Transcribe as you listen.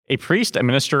A priest, a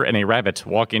minister, and a rabbit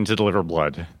walk in to deliver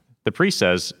blood. The priest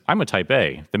says, I'm a type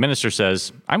A. The minister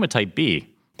says, I'm a type B.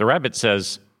 The rabbit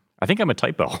says, I think I'm a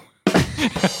typo.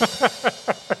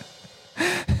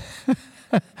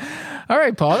 All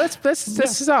right, Paul, that's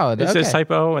solid. It Okay. says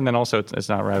typo, and then also it's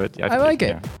not rabbit. I like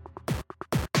it. Yeah.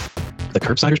 The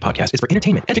Curbsiders podcast is for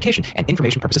entertainment, education, and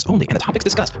information purposes only, and the topics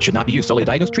discussed should not be used solely to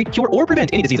diagnose, treat, cure, or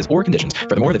prevent any diseases or conditions.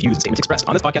 Furthermore, the views and statements expressed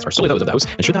on this podcast are solely those of the host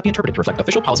and should not be interpreted to reflect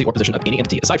official policy or position of any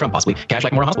entity, aside from possibly Cash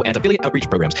Like Memorial Hospital and affiliate outreach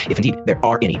programs, if indeed there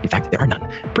are any. In fact, there are none.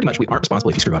 Pretty much, we aren't responsible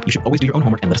if you screw up. You should always do your own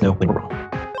homework and let us know when we're wrong.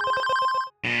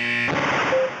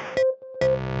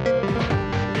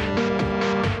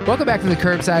 Welcome back to the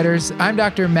Curbsiders. I'm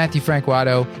Dr. Matthew Frank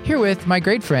Watto, here with my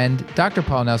great friend, Dr.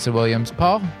 Paul Nelson Williams.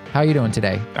 Paul, how are you doing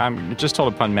today? I'm just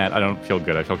told upon Matt, I don't feel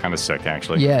good. I feel kind of sick,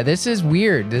 actually. Yeah, this is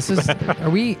weird. Is this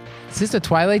a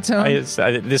Twilight Zone?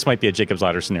 This might be a Jacob's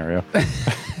Ladder scenario.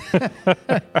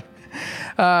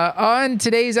 On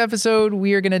today's episode,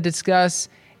 we are going to discuss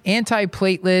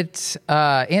antiplatelets,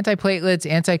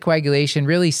 anticoagulation,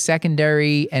 really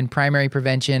secondary and primary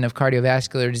prevention of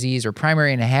cardiovascular disease, or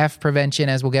primary and a half prevention,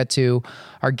 as we'll get to.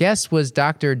 Our guest was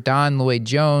Dr. Don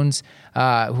Lloyd-Jones,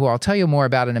 who I'll tell you more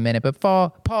about in a minute. But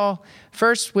Paul,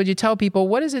 first, would you tell people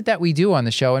what is it that we do on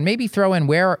the show, and maybe throw in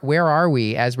where are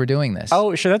we as we're doing this?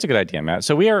 Oh, sure. That's a good idea, Matt.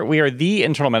 So we are the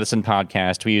internal medicine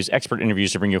podcast. We use expert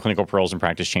interviews to bring you clinical pearls and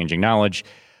practice-changing knowledge.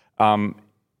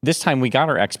 This time we got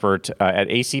our expert at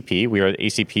ACP. We are at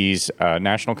ACP's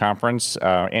national conference,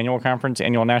 annual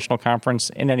national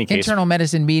conference. In any case, Internal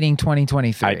Medicine Meeting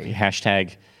 2023.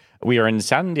 Hashtag. We are in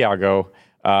San Diego,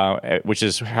 which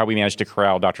is how we managed to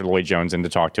corral Dr. Lloyd-Jones in to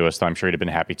talk to us. So I'm sure he'd have been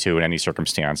happy to in any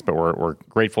circumstance. But we're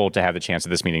grateful to have the chance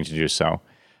at this meeting to do so.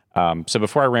 So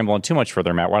before I ramble on too much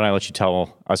further, Matt, why don't I let you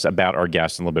tell us about our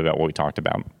guest and a little bit about what we talked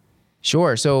about?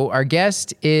 Sure. So our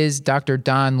guest is Dr.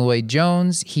 Don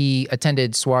Lloyd-Jones. He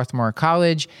attended Swarthmore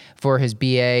College for his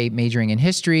BA, majoring in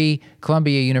history,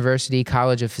 Columbia University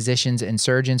College of Physicians and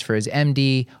Surgeons for his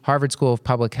MD, Harvard School of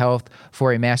Public Health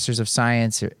for a Master's of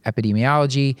Science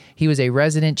Epidemiology. He was a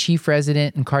chief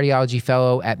resident and cardiology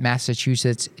fellow at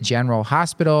Massachusetts General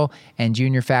Hospital and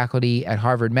junior faculty at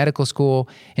Harvard Medical School.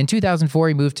 In 2004,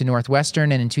 he moved to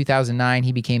Northwestern, and in 2009,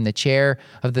 he became the chair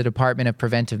of the Department of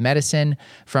Preventive Medicine.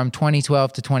 From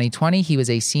 2012 to 2020, he was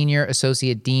a senior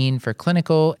associate dean for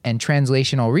clinical and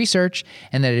translational research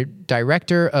and the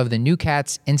director of the New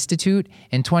Cats Institute.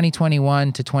 In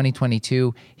 2021 to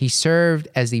 2022, he served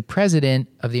as the president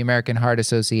of the American Heart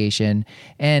Association,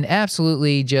 and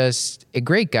absolutely just a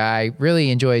great guy.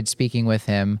 Really enjoyed speaking with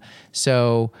him.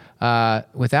 So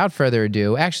without further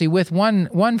ado, actually with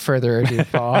one further ado,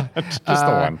 Paul, just the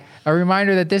one. A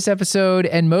reminder that this episode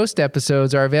and most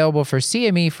episodes are available for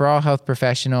CME for all health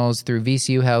professionals through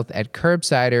VCU Health at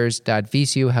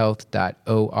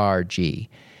curbsiders.vcuhealth.org.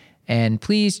 And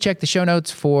please check the show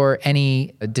notes for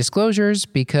any disclosures,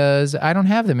 because I don't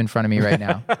have them in front of me right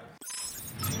now.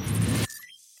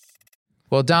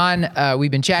 Well, Don,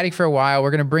 we've been chatting for a while. We're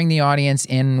going to bring the audience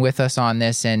in with us on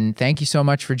this, and thank you so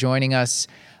much for joining us.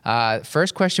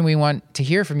 First question we want to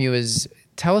hear from you is,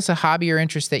 tell us a hobby or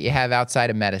interest that you have outside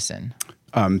of medicine.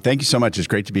 Thank you so much. It's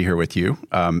great to be here with you.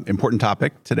 Important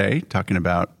topic today, talking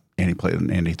about antiplatelet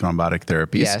and antithrombotic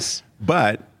therapies. Yes.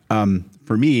 But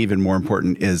for me, even more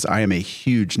important is I am a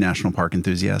huge national park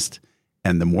enthusiast.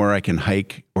 And the more I can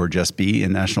hike or just be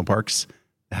in national parks,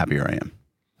 the happier I am.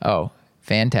 Oh,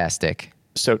 fantastic.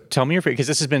 So tell me because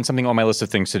this has been something on my list of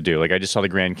things to do. Like I just saw the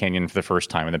Grand Canyon for the first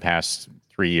time in the past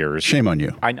 3 years. Shame on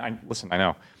you. Listen, I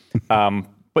know.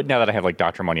 But now that I have like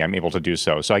doctor money, I'm able to do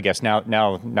so. So I guess now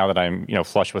that I'm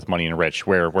flush with money and rich,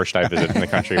 where should I visit in the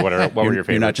country? What were your favorites?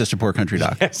 You're not just a poor country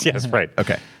doc. Yes, right.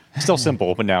 Okay. Still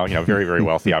simple, but now very, very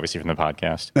wealthy, obviously from the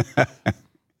podcast.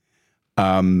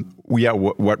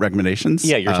 What recommendations?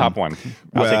 Yeah, your top one.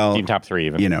 I'll take top three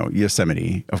even.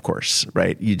 Yosemite, of course,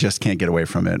 right? You just can't get away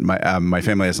from it. My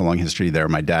family has a long history there.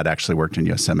 My dad actually worked in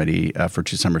Yosemite for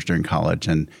 2 summers during college,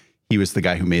 and he was the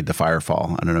guy who made the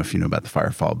firefall. I don't know if you know about the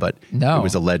firefall, but No. It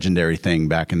was a legendary thing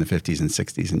back in the 50s and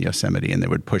 60s in Yosemite, and they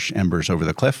would push embers over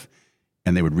the cliff,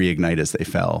 and they would reignite as they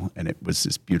fell, and it was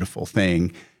this beautiful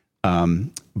thing.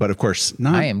 But of course,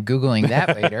 I am Googling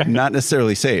that later. Not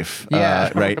necessarily safe,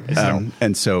 Yeah. right?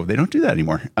 And so they don't do that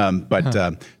anymore.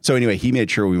 So anyway, he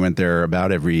made sure we went there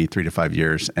about every 3 to 5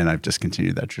 years, and I've just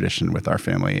continued that tradition with our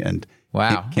family, and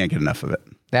Wow. can't get enough of it.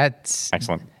 That's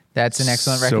excellent. That's an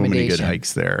excellent So recommendation. many good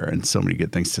hikes there, and so many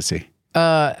good things to see.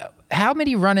 How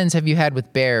many run-ins have you had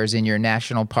with bears in your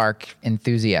national park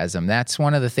enthusiasm? That's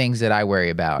one of the things that I worry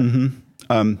about.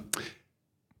 Mm-hmm.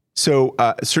 So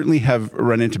certainly have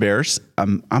run into bears.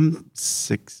 I'm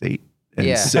 6'8", And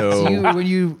Yeah. so when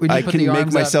you I put can the make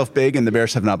arms myself big, and the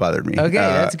bears have not bothered me. Okay,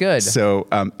 that's good. So,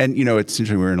 and it's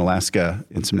interesting. We were in Alaska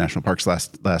in some national parks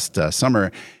last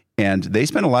summer, and they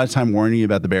spent a lot of time warning you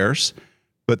about the bears.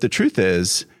 But the truth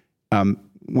is,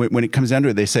 when it comes down to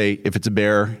it, they say if it's a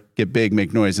bear, get big,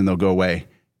 make noise, and they'll go away.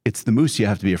 It's the moose you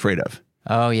have to be afraid of.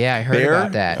 Oh yeah, I heard Bear,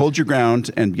 about that. hold your ground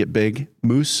and get big.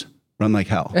 Moose, run like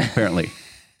hell. Apparently,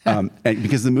 and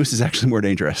because the moose is actually more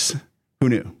dangerous. Who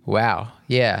knew? Wow.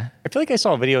 Yeah. I feel like I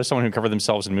saw a video of someone who covered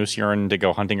themselves in moose urine to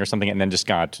go hunting or something, and then just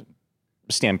got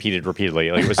stampeded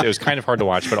repeatedly. Like it was kind of hard to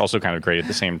watch, but also kind of great at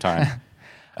the same time.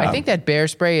 I think that bear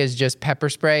spray is just pepper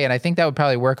spray, and I think that would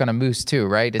probably work on a moose too,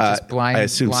 right? It's just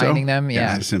blinding them.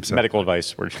 Yeah. I assume so. Medical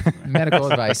advice. Medical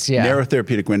advice. Yeah. Narrow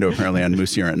therapeutic window apparently on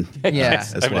moose urine. Yeah.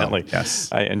 As Evidently. well. Yes.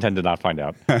 I intend to not find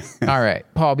out. All right,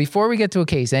 Paul. Before we get to a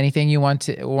case, anything you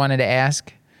wanted to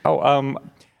ask?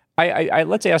 I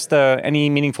let's ask any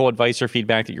meaningful advice or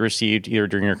feedback that you received either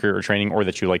during your career or training or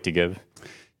that you like to give.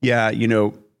 Yeah,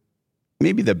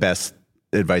 maybe the best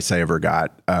advice I ever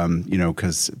got,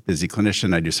 because busy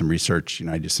clinician, I do some research,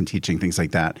 I do some teaching, things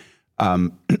like that.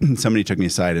 Somebody took me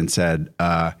aside and said,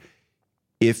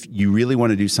 if you really want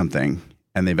to do something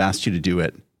and they've asked you to do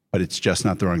it, but it's just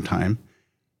not the wrong time,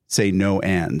 say no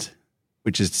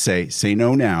which is to say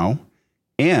no now.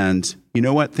 And you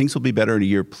know what? Things will be better in a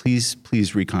year. Please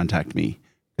recontact me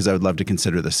because I would love to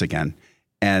consider this again.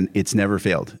 And it's never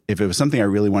failed. If it was something I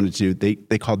really wanted to do,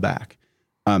 they called back.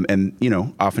 And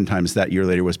oftentimes that year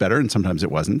later was better and sometimes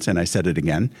it wasn't. And I said it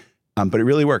again, but it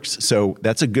really works. So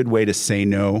that's a good way to say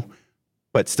no,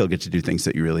 but still get to do things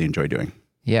that you really enjoy doing.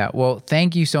 Yeah. Well,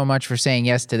 thank you so much for saying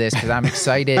yes to this because I'm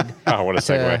excited. Oh, what a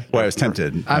segue. Well, I was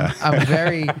tempted. I'm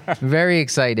very, very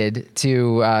excited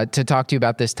to talk to you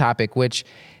about this topic, which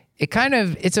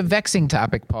it's a vexing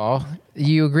topic, Paul.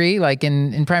 You agree? Like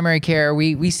in primary care,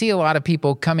 we see a lot of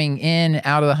people coming in,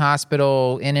 out of the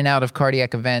hospital, in and out of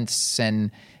cardiac events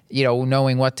and,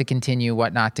 knowing what to continue,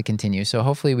 what not to continue. So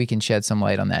hopefully we can shed some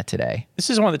light on that today. This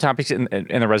is one of the topics in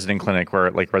the resident clinic where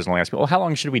resident will ask me, well, how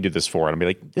long should we do this for? And I'll be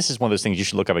like, this is one of those things you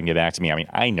should look up and get back to me. I mean,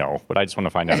 I know, but I just want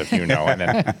to find out if you know. And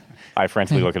then I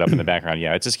frantically look it up in the background.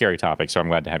 Yeah, it's a scary topic. So I'm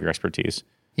glad to have your expertise.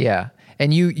 Yeah.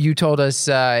 And you told us,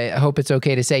 I hope it's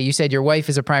okay to say, you said your wife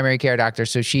is a primary care doctor,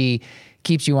 so she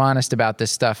keeps you honest about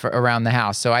this stuff around the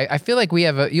house. So I feel like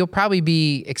you'll probably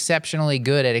be exceptionally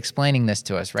good at explaining this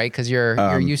to us, right? Because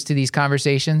you're used to these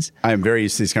conversations. I'm very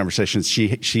used to these conversations.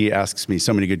 She asks me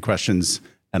so many good questions,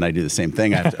 and I do the same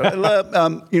thing. I have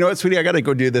to, you know what, sweetie, I got to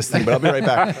go do this thing, but I'll be right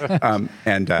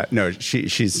back. No,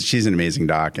 she's an amazing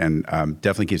doc, and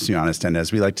definitely keeps me honest. And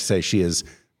as we like to say, she is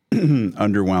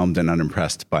underwhelmed and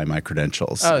unimpressed by my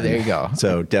credentials. Oh, there you go.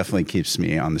 So definitely keeps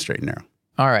me on the straight and narrow.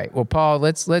 All right. Well, Paul,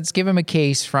 let's give him a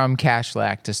case from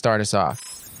Cashlack to start us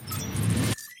off.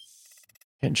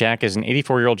 Jack is an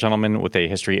 84-year-old gentleman with a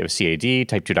history of CAD,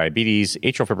 type 2 diabetes,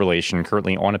 atrial fibrillation,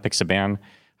 currently on apixaban,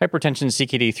 hypertension,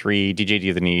 CKD3, DJD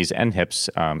of the knees and hips,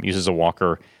 uses a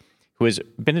walker, who has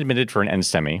been admitted for an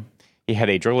NSTEMI. He had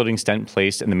a drug-loading stent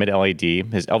placed in the mid-LAD.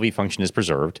 His LV function is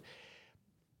preserved.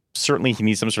 Certainly, he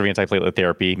needs some sort of antiplatelet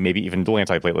therapy, maybe even dual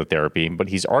antiplatelet therapy, but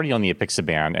he's already on the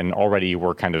apixaban, and already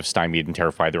we're kind of stymied and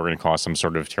terrified that we're going to cause some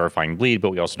sort of terrifying bleed,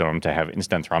 but we also don't want him to have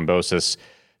in-stent thrombosis.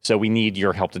 So we need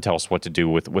your help to tell us what to do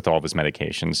with all of his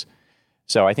medications.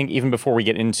 So I think even before we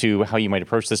get into how you might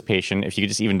approach this patient, if you could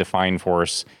just even define for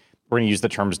us, we're going to use the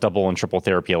terms double and triple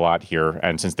therapy a lot here.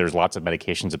 And since there's lots of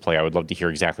medications at play, I would love to hear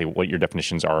exactly what your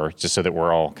definitions are, just so that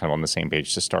we're all kind of on the same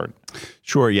page to start.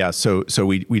 Sure, yeah. So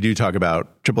we do talk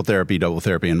about triple therapy, double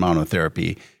therapy, and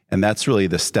monotherapy. And that's really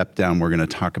the step down we're going to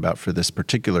talk about for this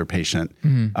particular patient.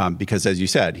 Because as you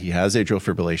said, he has atrial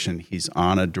fibrillation. He's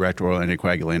on a direct oral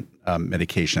anticoagulant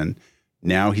medication.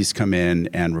 Now he's come in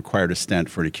and required a stent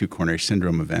for an acute coronary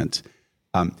syndrome event.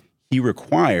 He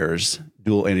requires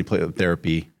dual antiplatelet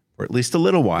therapy for at least a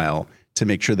little while to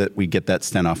make sure that we get that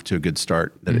stent off to a good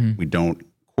start, that we don't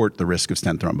court the risk of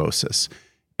stent thrombosis.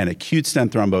 And acute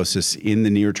stent thrombosis in the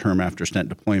near term after stent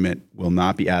deployment will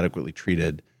not be adequately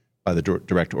treated by the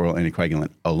direct oral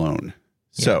anticoagulant alone.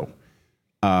 Yeah. So,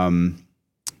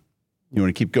 you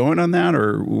want to keep going on that,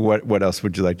 or what else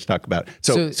would you like to talk about?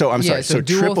 So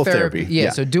triple therapy.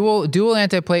 So dual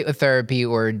antiplatelet therapy,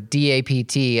 or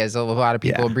DAPT, as a lot of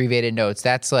people abbreviated notes.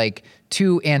 That's like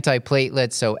 2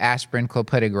 antiplatelets, so aspirin,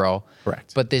 clopidogrel.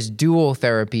 Correct. But this dual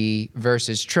therapy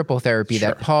versus triple therapy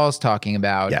that Paul's talking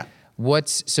about. Yeah.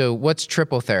 What's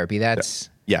triple therapy? That's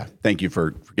Thank you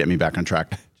for getting me back on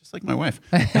track. Like my wife.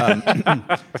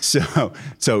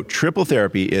 So triple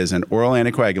therapy is an oral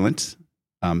anticoagulant.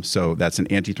 So that's an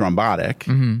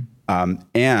antithrombotic,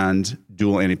 and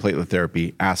dual antiplatelet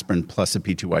therapy, aspirin plus a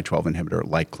P2Y12 inhibitor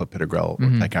like clopidogrel or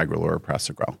ticagrelor or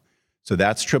prasugrel. So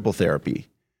that's triple therapy.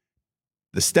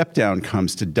 The step down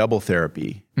comes to double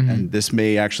therapy, and this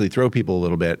may actually throw people a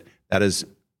little bit. That is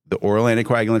the oral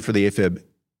anticoagulant for the Afib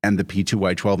and the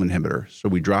P2Y12 inhibitor. So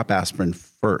we drop aspirin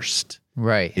first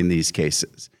in these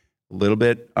cases. A little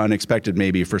bit unexpected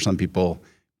maybe for some people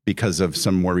because of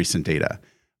some more recent data.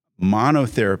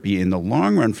 Monotherapy in the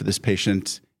long run for this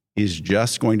patient is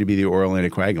just going to be the oral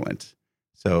anticoagulant.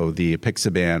 So the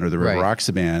apixaban or the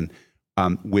rivaroxaban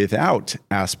without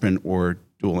aspirin or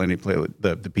dual antiplatelet,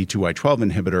 the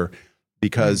P2Y12 inhibitor,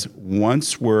 because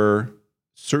once we're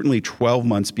certainly 12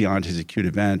 months beyond his acute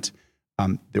event,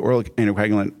 the oral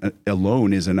anticoagulant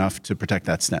alone is enough to protect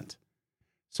that stent.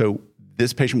 So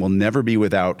this patient will never be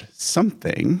without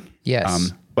something.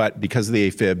 Yes. But because of the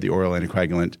Afib, the oral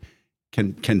anticoagulant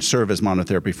can serve as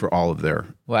monotherapy for all of their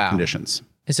conditions.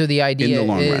 And so the idea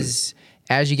is,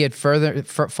 as you get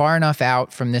far enough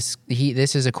out from this,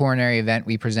 this is a coronary event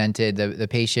we presented. The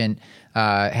patient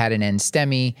had an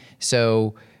NSTEMI,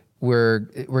 so we're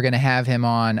going to have him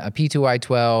on a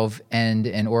P2Y12 and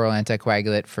an oral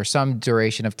anticoagulant for some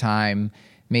duration of time,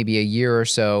 maybe a year or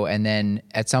so, and then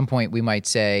at some point we might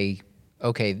say,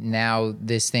 okay, now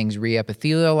this thing's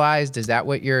reepithelialized. Is that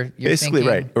what you're basically thinking?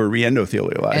 Right, or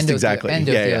reendothelialized? Exactly.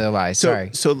 Endothelialized.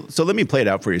 Sorry. So let me play it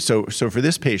out for you. So for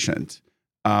this patient,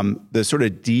 the sort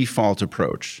of default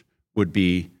approach would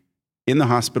be in the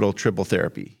hospital triple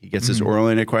therapy. He gets his oral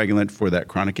anticoagulant for that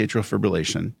chronic atrial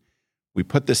fibrillation. We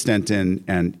put the stent in,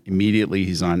 and immediately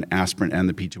he's on aspirin and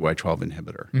the P2Y12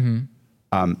 inhibitor.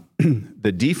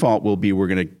 The default will be we're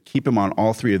going to keep him on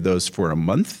all three of those for a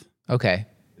month. Okay.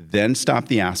 Then stop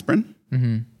the aspirin,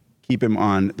 keep him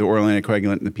on the oral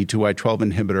anticoagulant and the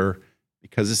P2Y12 inhibitor.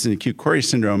 Because it's an acute coronary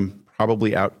syndrome,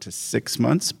 probably out to 6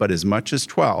 months, but as much as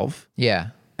 12.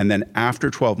 Yeah. And then after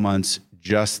 12 months,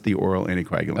 just the oral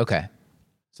anticoagulant. Okay.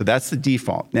 So that's the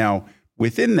default. Now,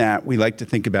 within that, we like to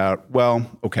think about, well,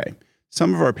 okay,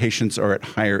 some of our patients are at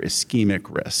higher ischemic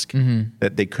risk,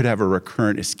 that they could have a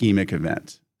recurrent ischemic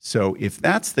event. So if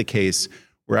that's the case,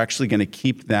 we're actually going to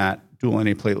keep that dual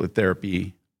antiplatelet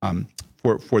therapy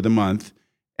for the month,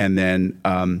 and then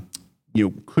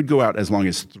could go out as long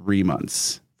as 3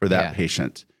 months for that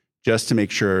patient, just to make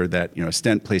sure that a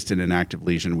stent placed in an active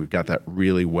lesion, we've got that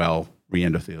really well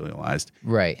reendothelialized.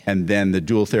 Right. And then the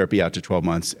dual therapy out to 12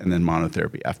 months, and then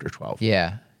monotherapy after 12.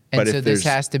 Yeah. And so this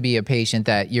has to be a patient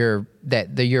that you're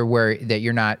worried that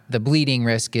you're not, the bleeding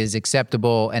risk is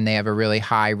acceptable, and they have a really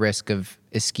high risk of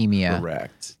ischemia.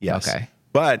 Correct. Yes. Okay.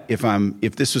 But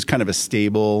if this was kind of a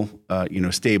stable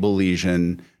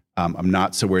lesion, I'm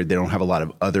not so worried. They don't have a lot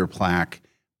of other plaque,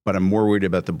 but I'm more worried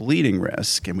about the bleeding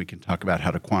risk, and we can talk about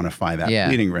how to quantify that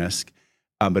bleeding risk.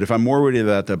 But if I'm more worried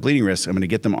about the bleeding risk, I'm going to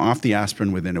get them off the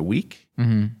aspirin within a week.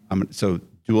 So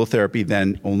dual therapy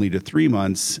then only to 3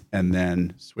 months, and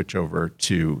then switch over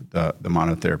to the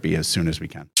monotherapy as soon as we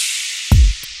can.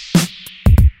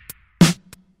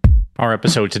 Our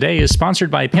episode today is sponsored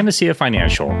by Panacea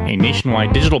Financial, a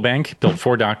nationwide digital bank built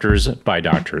for doctors by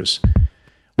doctors.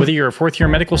 Whether you're a fourth-year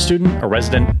medical student, a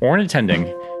resident, or an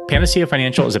attending, Panacea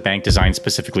Financial is a bank designed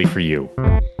specifically for you.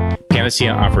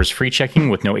 Panacea offers free checking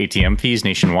with no ATM fees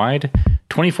nationwide,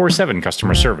 24/7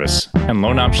 customer service, and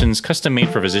loan options custom-made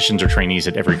for physicians or trainees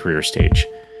at every career stage.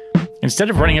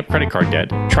 Instead of running up credit card debt,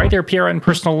 try their PRN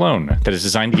personal loan that is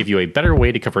designed to give you a better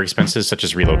way to cover expenses such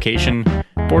as relocation,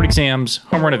 board exams,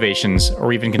 home renovations,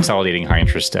 or even consolidating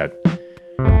high-interest debt.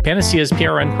 Panacea's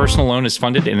PRN personal loan is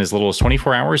funded in as little as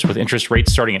 24 hours with interest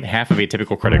rates starting at half of a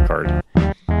typical credit card.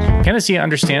 Panacea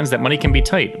understands that money can be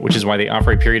tight, which is why they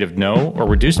offer a period of no or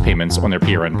reduced payments on their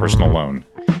PRN personal loan.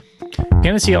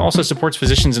 Panacea also supports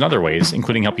physicians in other ways,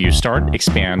 including helping you start,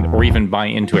 expand, or even buy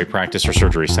into a practice or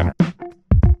surgery center.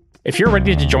 If you're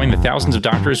ready to join the thousands of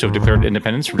doctors who have declared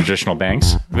independence from traditional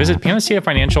banks, visit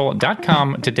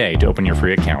panaceafinancial.com today to open your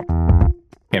free account.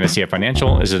 Panacea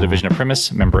Financial is a division of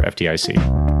Primis, member FDIC.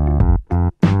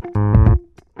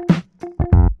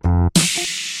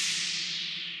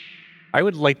 I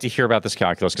would like to hear about this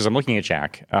calculus because I'm looking at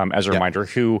Jack as a reminder,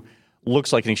 who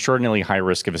looks like an extraordinarily high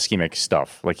risk of ischemic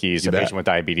stuff. Like he's a patient with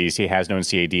diabetes, he has known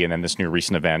CAD, and then this new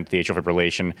recent event, the atrial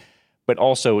fibrillation, but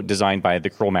also designed by the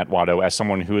cruel Matt Watto as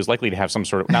someone who is likely to have some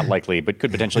sort of, not likely, but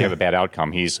could potentially have a bad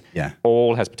outcome. He's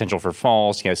old, has potential for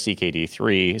falls, he has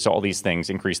CKD3, so all these things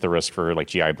increase the risk for like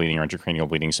GI bleeding or intracranial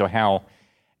bleeding. So how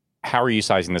are you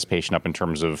sizing this patient up in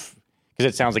terms of,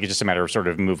 because it sounds like it's just a matter of sort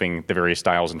of moving the various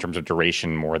styles in terms of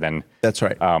duration more than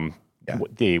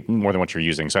more than what you're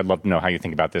using. So I'd love to know how you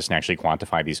think about this and actually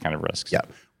quantify these kind of risks. Yeah.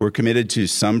 We're committed to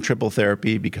some triple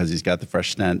therapy because he's got the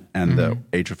fresh stent and the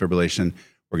atrial fibrillation.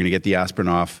 We're going to get the aspirin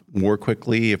off more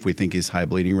quickly if we think he's high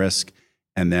bleeding risk,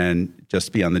 and then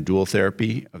just be on the dual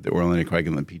therapy of the oral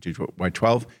anticoagulant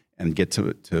P2Y12 and get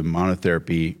to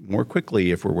monotherapy more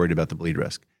quickly if we're worried about the bleed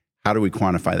risk. How do we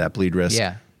quantify that bleed risk?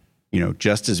 Yeah.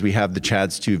 Just as we have the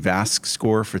CHADS2 VASC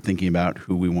score for thinking about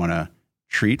who we want to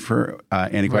treat for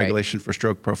anticoagulation for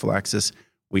stroke prophylaxis,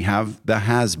 we have the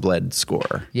has bled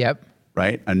score. Yep.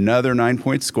 Right? Another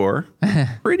 9-point score.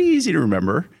 Pretty easy to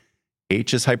remember.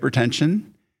 H is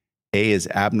hypertension. A is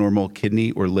abnormal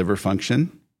kidney or liver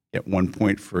function. Get 1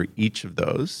 point for each of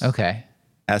those. Okay.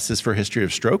 S is for history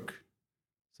of stroke.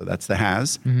 So that's the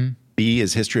has. B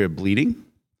is history of bleeding.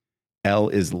 L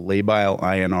is labile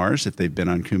INRs if they've been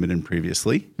on Coumadin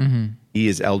previously. E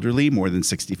is elderly, more than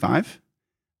 65.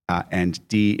 And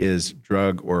D is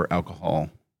drug or alcohol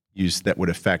use that would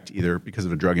affect either because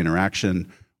of a drug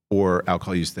interaction or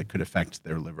alcohol use that could affect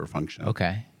their liver function.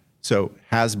 Okay. So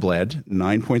has bled,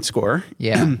 9-point score.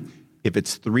 Yeah. If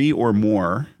it's 3 or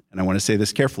more, and I want to say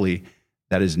this carefully,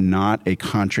 that is not a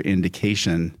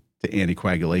contraindication to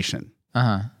anticoagulation.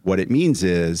 What it means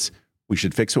is we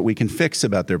should fix what we can fix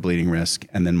about their bleeding risk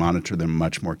and then monitor them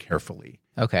much more carefully.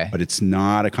 Okay. But it's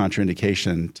not a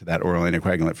contraindication to that oral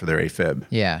anticoagulant for their AFib.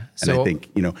 Yeah. And I think,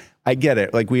 I get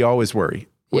it. Like we always worry.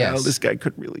 Well, Yes. this guy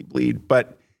could really bleed,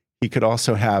 but he could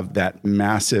also have that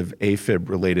massive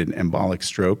AFib-related embolic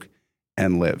stroke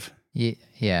and live.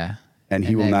 Yeah. And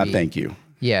he will not thank you.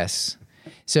 Yes.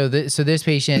 So this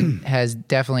patient has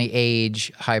definitely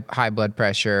age, high blood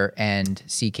pressure, and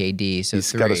CKD. So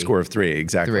He's got a score of 3,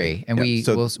 exactly. 3, and Yeah. we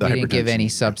So the didn't give any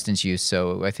hypertension, substance use.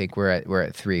 So I think we're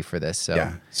at 3 for this. So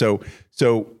Yeah. So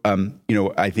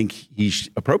I think he's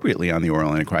appropriately on the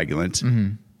oral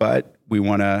anticoagulant, but we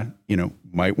want to,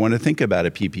 might want to think about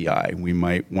a PPI. We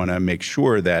might want to make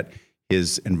sure that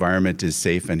his environment is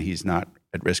safe and he's not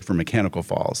at risk for mechanical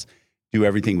falls. Do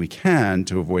everything we can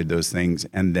to avoid those things,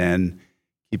 and then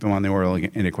keep him on the oral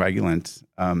anticoagulant.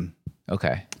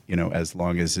 Okay. As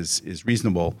long as is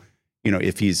reasonable.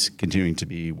 If he's continuing to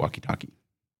be walkie-talkie,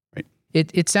 right?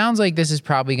 It sounds like this is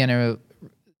probably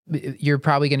you're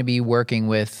probably going to be working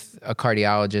with a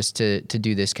cardiologist to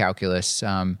do this calculus.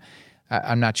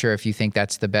 I'm not sure if you think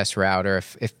that's the best route, or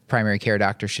if primary care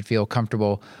doctors should feel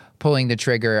comfortable pulling the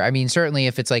trigger. I mean, certainly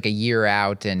if it's like a year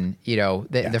out and,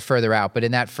 the further out, but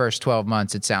in that first 12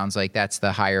 months, it sounds like that's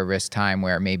the higher risk time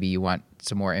where maybe you want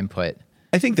some more input.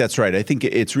 I think that's right. I think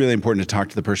it's really important to talk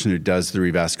to the person who does the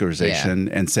revascularization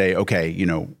and say, okay,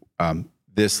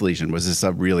 this lesion, was this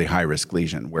a really high risk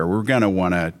lesion where we're going to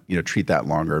want to, treat that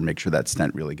longer and make sure that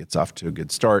stent really gets off to a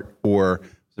good start, or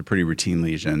it's a pretty routine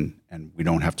lesion and we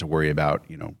don't have to worry about,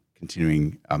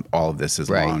 continuing all of this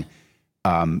as long.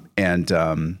 And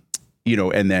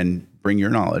then bring your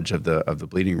knowledge of the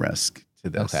bleeding risk to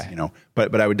this,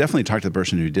 But I would definitely talk to the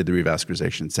person who did the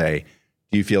revascularization and say,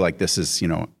 do you feel like this is,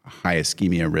 high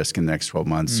ischemia risk in the next 12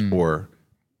 months or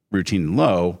routine and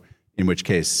low, in which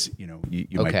case, you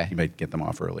might get them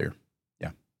off earlier.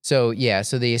 Yeah. So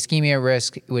the ischemia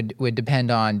risk would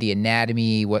depend on the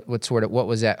anatomy, what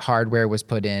was that hardware was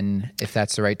put in, if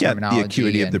that's the right terminology. The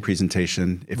acuity of the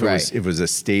presentation. If it was a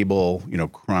stable,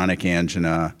 chronic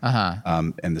angina,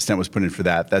 and the stent was put in for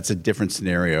that, that's a different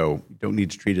scenario. You don't need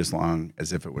to treat as long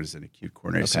as if it was an acute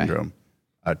coronary syndrome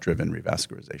driven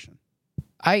revascularization.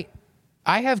 I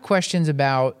have questions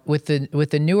about with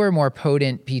the newer, more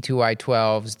potent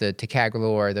P2Y12s, the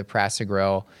ticagrelor, the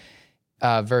prasugrel,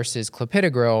 versus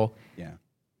clopidogrel. Yeah.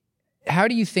 How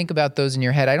do you think about those in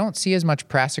your head? I don't see as much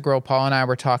prasugrel. Paul and I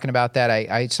were talking about that.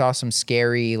 I saw some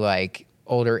scary, like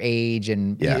older age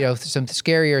and some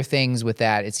scarier things with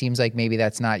that. It seems like maybe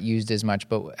that's not used as much.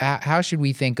 But how should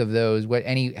we think of those?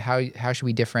 How should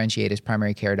we differentiate as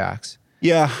primary care docs?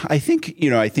 Yeah, I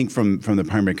think from the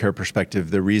primary care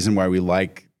perspective, the reason why we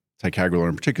like ticagrelor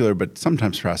in particular, but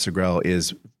sometimes prasugrel,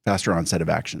 is faster onset of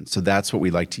action. So that's what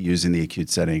we like to use in the acute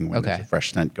setting when there's a fresh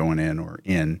stent going in or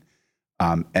in,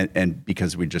 and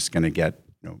because we're just going to get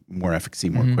more efficacy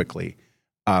more quickly.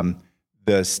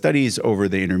 The studies over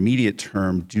the intermediate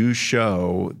term do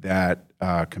show that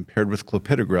compared with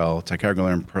clopidogrel,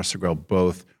 ticagrelor and prasugrel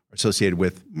both are associated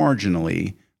with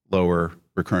marginally lower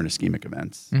recurrent ischemic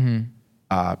events.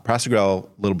 Prasugrel,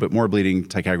 a little bit more bleeding,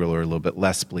 ticagrelor, a little bit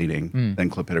less bleeding than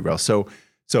clopidogrel.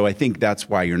 So I think that's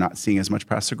why you're not seeing as much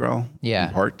prasugrel in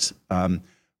part.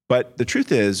 But the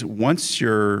truth is, once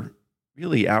you're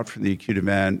really out from the acute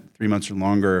event, 3 months or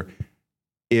longer,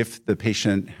 if the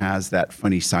patient has that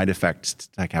funny side effect to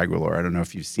ticagrelor, I don't know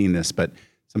if you've seen this, but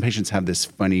some patients have this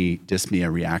funny dyspnea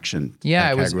reaction. To Yeah,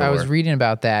 I was reading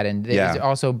about that, and there's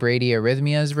also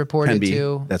bradyarrhythmias reported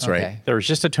too. That's right. There was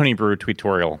just a Tony Brewer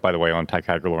tweetorial, by the way, on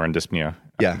ticagrelor and dyspnea.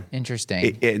 Yeah,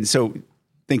 interesting. And so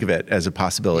think of it as a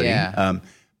possibility. Yeah.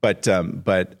 But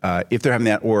if they're having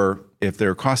that, or if there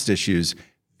are cost issues,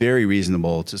 very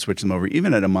reasonable to switch them over,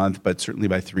 even at a month, but certainly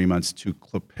by 3 months, to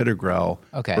clopidogrel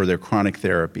for their chronic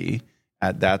therapy.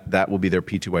 That will be their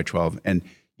P2Y12. And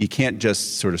you can't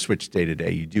just sort of switch day to day.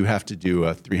 You do have to do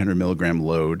a 300 milligram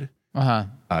load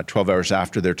 12 hours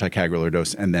after their ticagrelor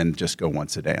dose, and then just go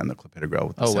once a day on the clopidogrel.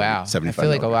 With the 75 I feel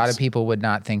like milligrams. a lot of people would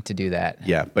not think to do that.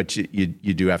 Yeah, but you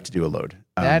do have to do a load.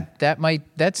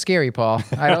 That's scary, Paul.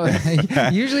 I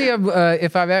don't usually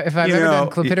if I've ever done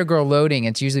clopidogrel loading,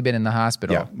 it's usually been in the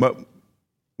hospital. Yeah, but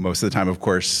most of the time, of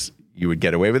course, you would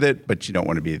get away with it, but you don't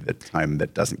want to be the time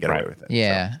that doesn't get away with it.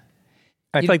 Yeah. So.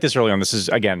 I feel like this early on, this is,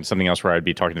 again, something else where I'd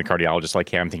be talking to the cardiologist, like,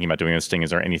 hey, I'm thinking about doing this thing. Is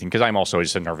there anything? Because I'm also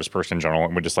just a nervous person in general,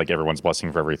 and would just like everyone's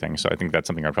blessing for everything. So I think that's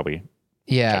something I'd probably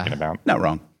thinking about. Not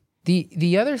wrong.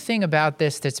 The other thing about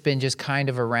this that's been just kind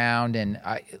of around, and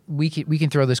we can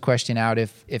throw this question out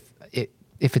if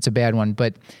it's a bad one,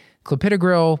 but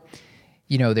clopidogrel,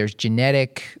 there's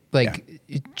genetic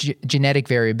genetic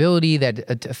variability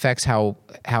that affects how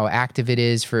active it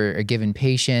is for a given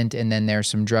patient, and then there's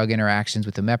some drug interactions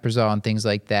with omeprazole and things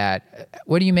like that.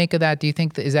 What do you make of that? Do you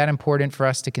think is that important for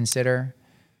us to consider?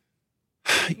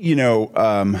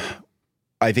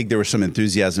 I think there was some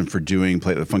enthusiasm for doing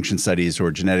platelet function studies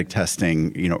or genetic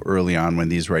testing, early on when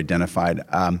these were identified.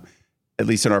 At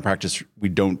least in our practice, we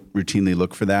don't routinely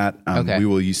look for that. We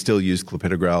will still use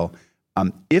clopidogrel.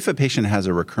 If a patient has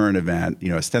a recurrent event,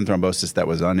 a stent thrombosis that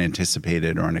was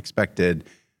unanticipated or unexpected,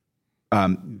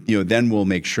 then we'll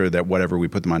make sure that whatever we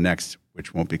put them on next,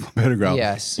 which won't be clopidogrel,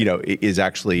 is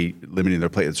actually limiting their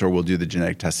platelets, or we'll do the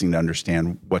genetic testing to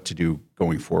understand what to do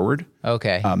going forward.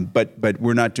 Okay. But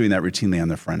we're not doing that routinely on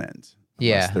the front end.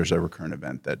 Unless there's a recurrent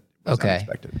event that was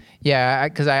unexpected. Yeah,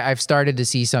 because I've started to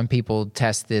see some people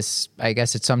test this. I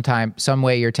guess it's some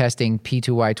way you're testing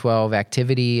P2Y12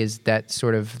 activity. Is that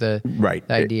sort of the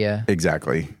idea?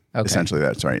 Exactly. Okay. Essentially,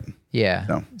 that's right.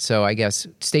 Yeah. So I guess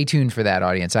stay tuned for that,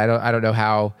 audience. I don't know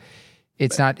how.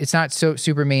 It's not so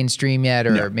super mainstream yet,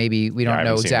 or maybe we don't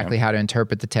know exactly how to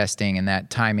interpret the testing and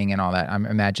that timing and all that. I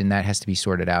imagine that has to be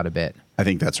sorted out a bit. I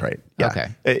think that's right. Yeah. Okay.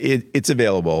 It's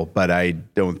available, but I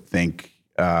don't think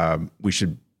we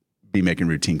should be making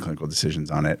routine clinical decisions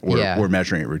on it or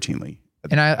measuring it routinely.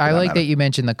 And I like that you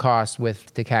mentioned the cost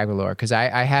with ticagrelor, because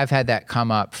I have had that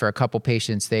come up for a couple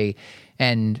patients.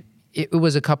 It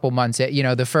was a couple months.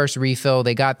 The first refill,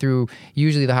 they got through,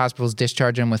 usually the hospitals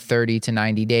discharge them with 30 to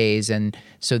 90 days. And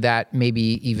so that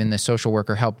maybe even the social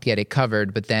worker helped get it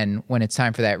covered. But then when it's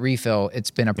time for that refill,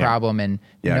 it's been a problem. And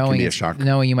knowing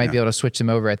you might be able to switch them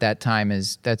over at that time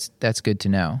that's good to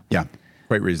know. Yeah,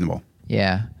 quite reasonable.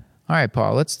 Yeah. All right,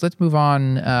 Paul, let's move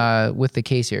on with the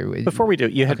case here. Before we do,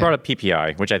 you had brought up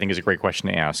PPI, which I think is a great question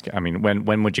to ask. I mean,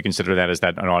 when would you consider that? Is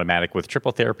that an automatic with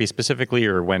triple therapy specifically,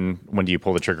 or when do you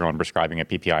pull the trigger on prescribing a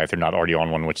PPI if they're not already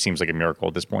on one, which seems like a miracle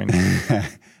at this point?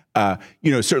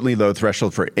 Certainly low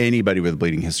threshold for anybody with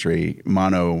bleeding history,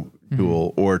 mono,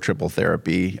 dual, or triple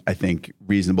therapy. I think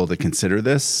reasonable to consider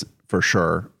this for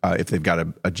sure if they've got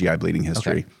a GI bleeding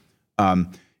history.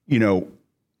 Okay.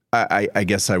 I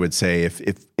guess I would say if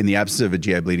in the absence of a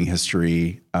GI bleeding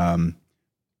history, the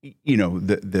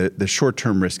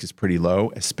short-term risk is pretty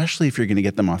low, especially if you're going to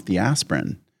get them off the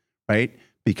aspirin, right?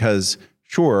 Because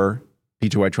sure,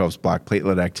 P2Y12s block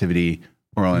platelet activity,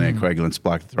 oral anticoagulants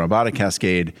block the thrombotic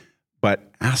cascade,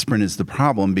 but aspirin is the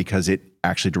problem because it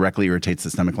actually directly irritates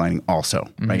the stomach lining also,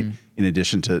 right? In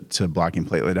addition to blocking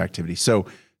platelet activity. So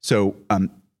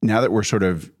now that we're sort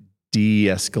of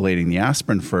de-escalating the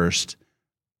aspirin first,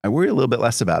 I worry a little bit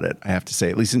less about it, I have to say,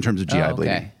 at least in terms of GI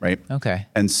bleeding, right? Okay.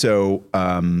 And so,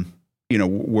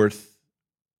 worth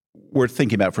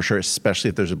thinking about for sure, especially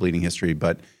if there's a bleeding history.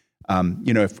 But,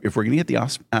 if we're going to get the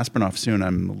aspirin off soon,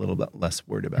 I'm a little bit less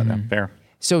worried about it. Fair.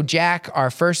 So Jack,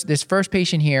 this first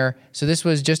patient here, so this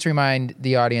was just to remind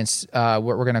the audience, we're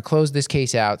going to close this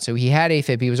case out. So he had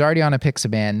AFib, he was already on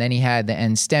apixaban, then he had the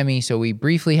NSTEMI, so we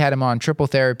briefly had him on triple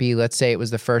therapy. Let's say it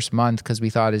was the first month because we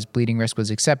thought his bleeding risk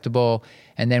was acceptable,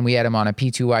 and then we had him on a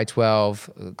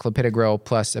P2Y12, clopidogrel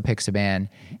plus apixaban,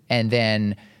 and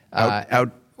then... out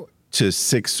to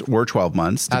 6 or 12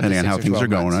 months, depending on how things are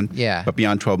going on. Yeah. But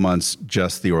beyond 12 months,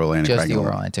 just the oral anticoagulant. Just the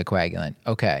oral anticoagulant.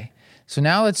 Okay. So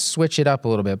now let's switch it up a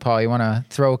little bit. Paul, you want to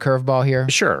throw a curveball here?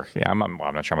 Sure. Yeah, I'm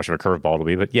not sure how much of a curveball it'll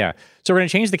be, but yeah. So we're going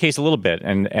to change the case a little bit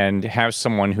and have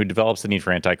someone who develops the need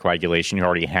for anticoagulation who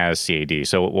already has CAD.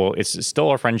 So, it's still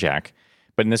our friend Jack,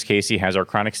 But in this case, he has our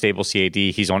chronic stable CAD.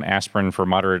 He's on aspirin for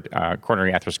moderate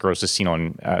coronary atherosclerosis seen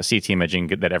on CT imaging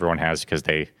that everyone has because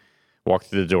they walk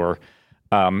through the door.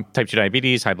 Type 2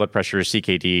 diabetes, high blood pressure,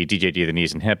 CKD, DJD of the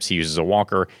knees and hips. He uses a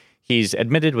walker. He's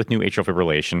admitted with new atrial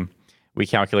fibrillation. We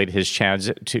calculate his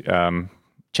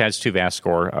CHA2-VASc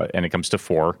score, and it comes to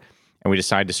 4. And we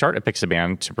decide to start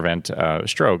apixaban to prevent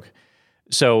stroke.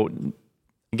 So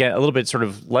again, a little bit sort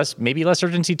of maybe less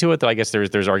urgency to it, though I guess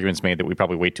there's arguments made that we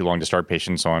probably wait too long to start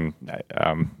patients on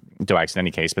DOACs in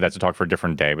any case, but that's a talk for a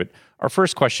different day. But our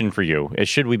first question for you is,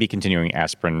 should we be continuing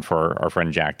aspirin for our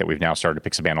friend Jack that we've now started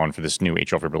apixaban on for this new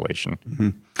atrial fibrillation? Mm-hmm.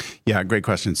 Yeah, great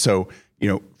question. So,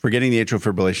 forgetting the atrial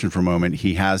fibrillation for a moment,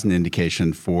 he has an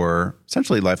indication for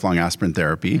essentially lifelong aspirin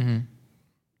therapy.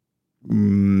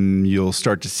 Mm-hmm. You'll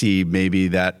start to see maybe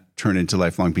that turn into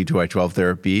lifelong P2Y12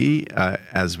 therapy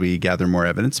as we gather more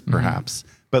evidence, perhaps.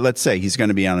 Mm-hmm. But let's say he's going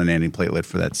to be on an antiplatelet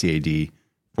for that CAD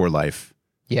for life,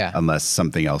 unless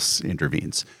something else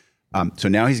intervenes. So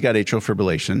now he's got atrial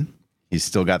fibrillation. He's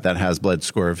still got that HAS-BLED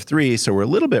score of 3, so we're a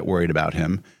little bit worried about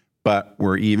him, but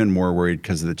we're even more worried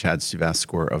because of the CHA2-VASc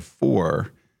score of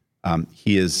 4.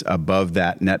 He is above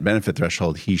that net benefit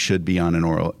threshold. He should be on an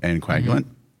oral anticoagulant.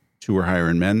 2 or higher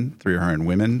in men, 3 or higher in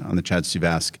women on the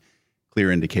CHA2-VASc.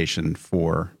 Clear indication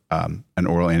for an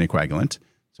oral anticoagulant.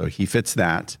 So he fits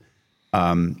that.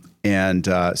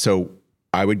 So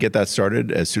I would get that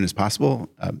started as soon as possible,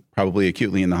 probably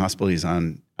acutely in the hospital. He's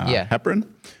on heparin,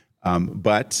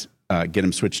 but get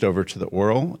him switched over to the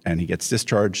oral and he gets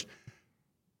discharged.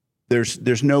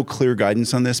 There's no clear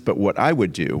guidance on this, but what I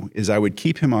would do is I would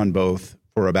keep him on both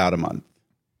for about a month.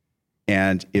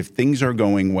 And if things are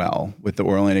going well with the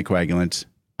oral anticoagulant,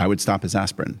 I would stop his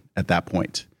aspirin at that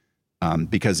point.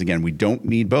 Because again, we don't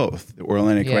need both. The oral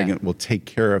anticoagulant will take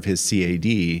care of his CAD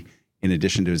in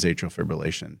addition to his atrial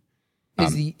fibrillation.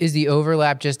 Is the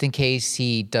overlap just in case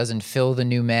he doesn't fill the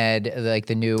new med, like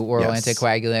the new oral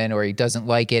anticoagulant, or he doesn't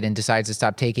like it and decides to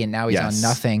stop taking it? Now he's on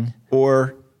nothing.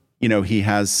 Or, he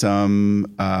has some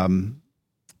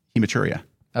hematuria.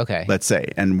 Okay. Let's say,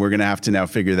 and we're going to have to now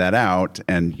figure that out.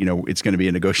 And, it's going to be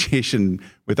a negotiation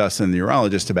with us and the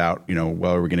urologist about,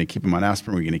 well, are we going to keep him on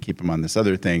aspirin? Are we going to keep him on this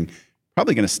other thing?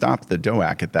 Probably going to stop the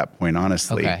DOAC at that point,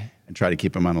 honestly, and try to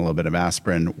keep him on a little bit of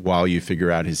aspirin while you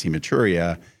figure out his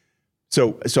hematuria.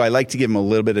 So I like to give him a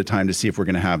little bit of time to see if we're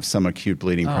going to have some acute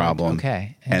bleeding problem.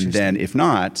 Okay. And then if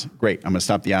not, great, I'm going to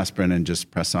stop the aspirin and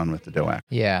just press on with the DOAC.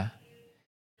 Yeah.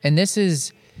 And this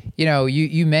is,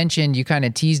 you mentioned, you kind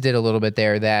of teased it a little bit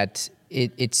there, that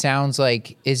it sounds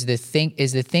like is the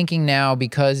thinking now,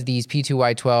 because these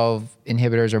P2Y12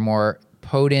 inhibitors are more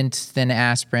potent than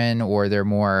aspirin, or they're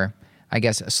more, I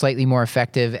guess, slightly more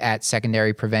effective at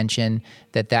secondary prevention,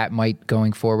 that might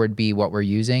going forward be what we're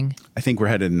using? I think we're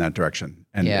headed in that direction,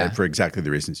 and for exactly the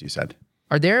reasons you said.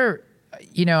 Are there,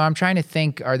 I'm trying to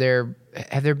think,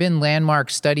 have there been landmark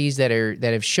studies that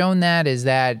have shown that? Is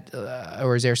that,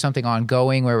 or is there something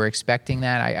ongoing where we're expecting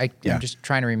that? I'm just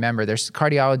trying to remember. There's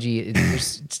cardiology,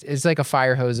 it's like a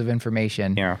fire hose of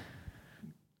information. Yeah.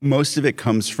 Most of it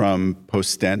comes from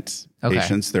post-stent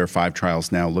patients. There are 5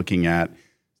 trials now looking at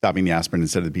stopping the aspirin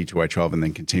instead of the P2Y12 and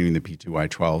then continuing the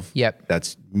P2Y12. Yep.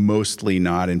 That's mostly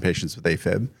not in patients with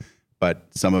Afib, but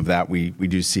some of that we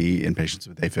do see in patients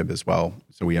with Afib as well,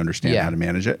 so we understand how to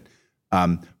manage it.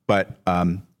 But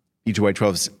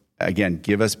P2Y12s, again,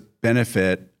 give us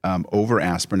benefit over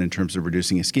aspirin in terms of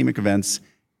reducing ischemic events,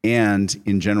 and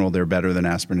in general, they're better than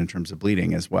aspirin in terms of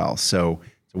bleeding as well. So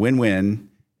it's a win-win,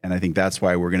 and I think that's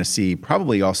why we're going to see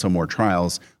probably also more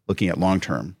trials looking at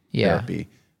long-term therapy.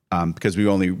 Because we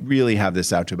only really have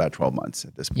this out to about 12 months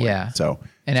at this point. Yeah.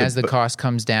 As the cost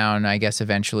comes down, I guess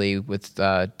eventually with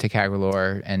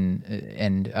ticagrelor and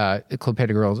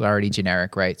clopidogrel is already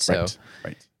generic, right? So,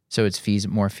 so it's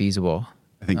more feasible.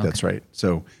 I think that's right.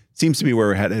 So seems to be where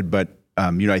we're headed. But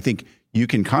I think you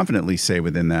can confidently say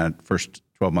within that first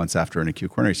 12 months after an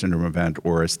acute coronary syndrome event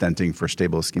or a stenting for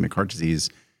stable ischemic heart disease,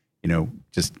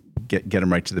 just get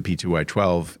them right to the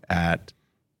P2Y12 at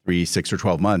 3, 6, or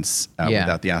 12 months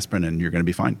without the aspirin, and you're going to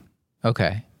be fine.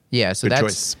 Okay. Yeah. So Good that's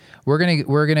choice. we're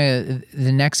gonna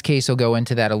the next case will go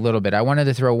into that a little bit. I wanted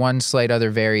to throw one slight other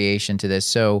variation to this.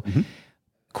 So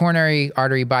coronary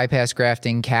artery bypass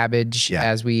grafting, CABG,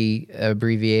 as we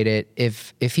abbreviate it.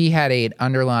 If he had an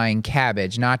underlying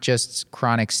CABG, not just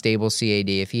chronic stable CAD,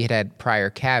 if he had prior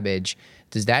CABG,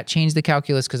 does that change the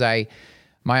calculus? Because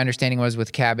my understanding was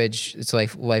with CABG, it's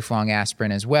like lifelong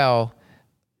aspirin as well.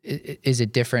 Is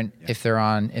it different if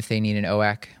they need an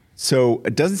OAC? So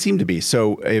it doesn't seem to be.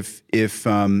 So if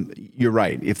you're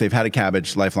right, if they've had a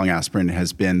CABG, lifelong aspirin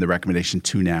has been the recommendation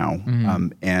to now.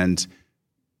 And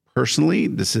Personally,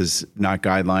 this is not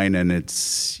guideline, and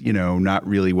it's not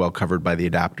really well covered by the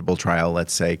adaptable trial,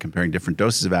 let's say, comparing different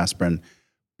doses of aspirin.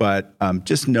 But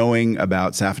just knowing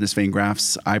about saphenous vein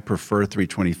grafts, I prefer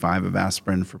 325 of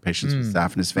aspirin for patients with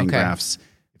saphenous vein grafts.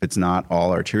 If it's not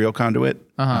all arterial conduit,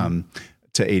 to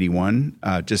 81,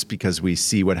 just because we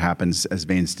see what happens as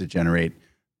veins degenerate.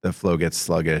 The flow gets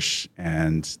sluggish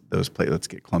and those platelets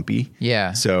get clumpy.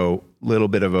 Yeah. So a little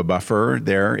bit of a buffer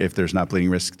there. If there's not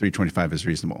bleeding risk, 325 is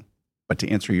reasonable. But to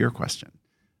answer your question,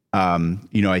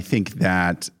 I think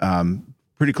that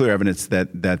pretty clear evidence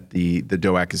that the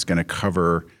DOAC is going to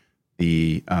cover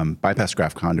the bypass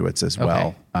graft conduits as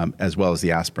well as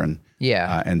the aspirin.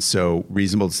 Yeah. And so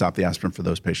reasonable to stop the aspirin for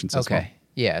those patients as well.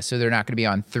 Yeah. So they're not going to be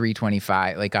on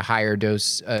 325, like a higher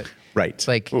dose. Right.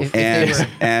 Like if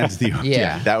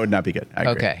that would not be good. I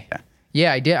agree. Okay.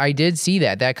 Yeah, I did see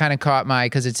that. That kind of caught my,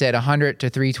 because it said 100 to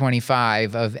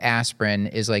 325 of aspirin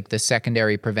is like the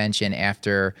secondary prevention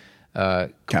after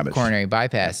coronary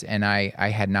bypass, and I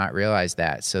had not realized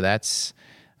that. So that's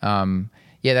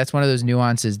that's one of those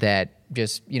nuances that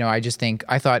just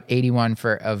I thought 81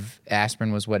 of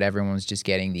aspirin was what everyone was just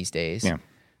getting these days. Yeah.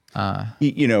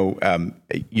 You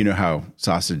know how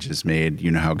sausage is made.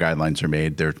 You know how guidelines are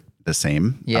made. They're the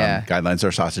same. Yeah. Guidelines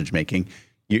are sausage making.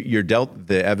 You're dealt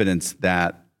the evidence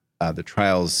that the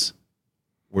trials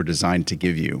were designed to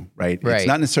give you, right? It's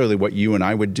not necessarily what you and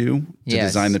I would do to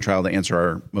design the trial to answer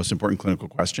our most important clinical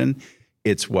question.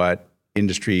 It's what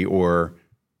industry or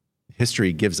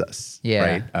history gives us,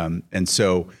 right? And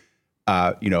so,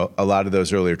 a lot of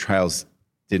those earlier trials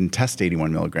didn't test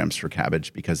 81 milligrams for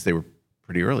CABG because they were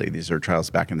pretty early. These are trials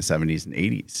back in the 70s and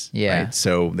 80s. Yeah. Right?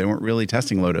 So they weren't really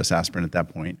testing low-dose aspirin at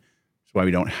that point. That's why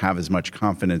we don't have as much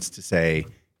confidence to say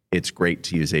it's great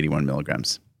to use 81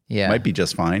 milligrams. Yeah. It might be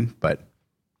just fine, but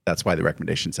that's why the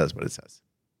recommendation says what it says.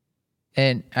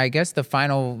 And I guess the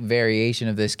final variation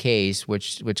of this case,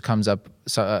 which comes up,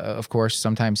 of course,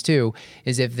 sometimes too,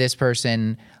 is if this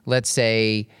person, let's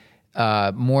say,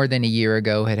 more than a year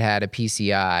ago had a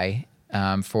PCI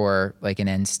for like an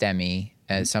NSTEMI,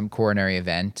 some coronary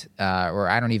event, or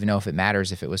I don't even know if it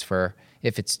matters if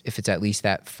it's at least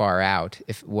that far out,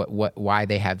 why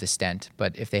they have the stent.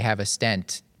 But if they have a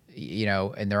stent,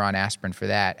 and they're on aspirin for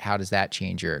that, how does that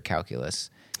change your calculus?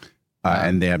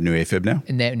 And they have new Afib now?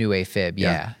 And that new Afib,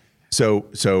 yeah. So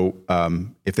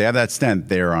if they have that stent,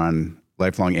 they're on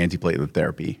lifelong antiplatelet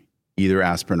therapy, either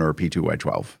aspirin or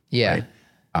P2Y12. Yeah.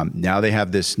 Right? Now they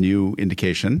have this new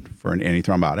indication for an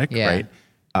antithrombotic, right?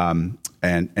 And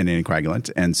an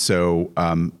anticoagulant. And so,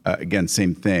 again,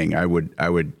 same thing. I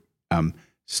would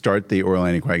start the oral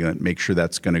anticoagulant, make sure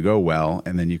that's going to go well,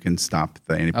 and then you can stop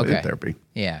the antiplatelet therapy.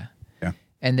 Yeah. Yeah.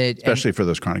 And especially for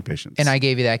those chronic patients. And I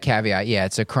gave you that caveat. Yeah,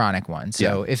 it's a chronic one.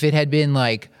 So if it had been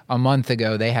like a month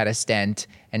ago, they had a stent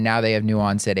and now they have new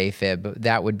onset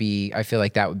AFib, I feel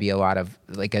like that would be a lot of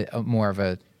like a more of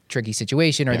a tricky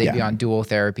situation, or they'd be on dual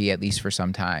therapy at least for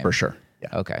some time. For sure.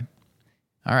 Yeah. Okay.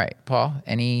 All right, Paul.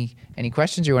 Any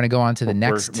questions? Or you want to go on to the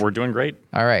next? We're doing great.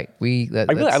 All right.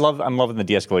 I'm loving the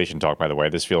de-escalation talk. By the way,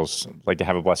 this feels like to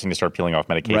have a blessing to start peeling off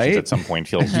medications at some point.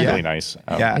 Feels really nice.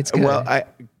 It's good. Well,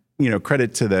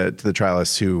 credit to the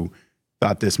trialists who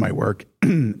thought this might work,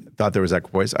 thought there was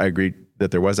equipoise. I agreed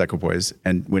that there was equipoise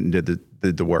and went and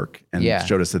did the work and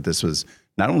showed us that this was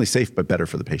not only safe but better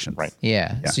for the patients. Right.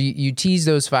 Yeah. So you tease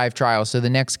those 5 trials. So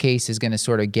the next case is going to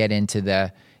sort of get into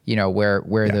the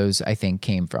where those, I think,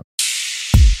 came from.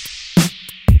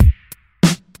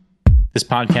 This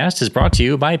podcast is brought to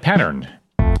you by Pattern.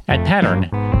 At Pattern,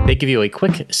 they give you a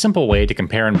quick, simple way to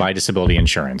compare and buy disability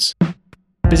insurance.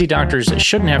 Busy doctors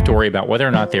shouldn't have to worry about whether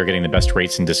or not they are getting the best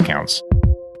rates and discounts.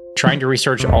 Trying to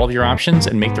research all of your options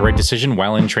and make the right decision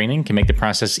while in training can make the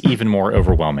process even more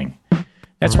overwhelming.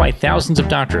 That's why thousands of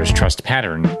doctors trust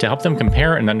Pattern to help them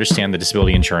compare and understand the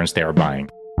disability insurance they are buying.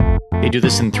 They do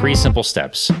this in 3 simple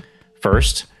steps.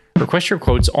 First, request your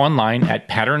quotes online at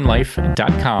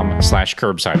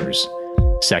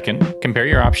patternlife.com/curbsiders. Second, compare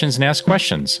your options and ask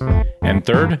questions. And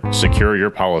third, secure your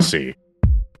policy.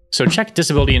 So check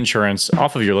disability insurance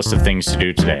off of your list of things to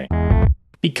do today.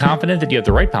 Be confident that you have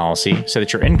the right policy so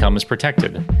that your income is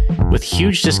protected. With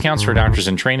huge discounts for doctors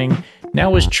in training,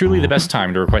 now is truly the best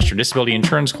time to request your disability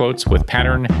insurance quotes with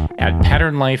Pattern at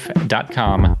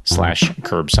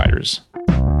patternlife.com/curbsiders.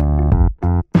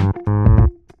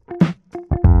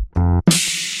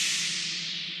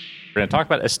 We're going to talk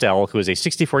about Estelle, who is a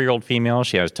 64-year-old female.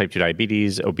 She has type 2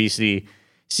 diabetes, obesity,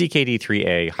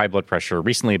 CKD3A, high blood pressure,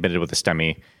 recently admitted with a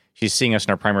STEMI. She's seeing us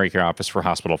in our primary care office for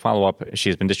hospital follow-up. She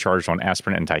has been discharged on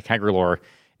aspirin and ticagrelor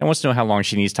and wants to know how long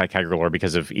she needs ticagrelor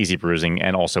because of easy bruising,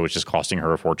 and also it's just costing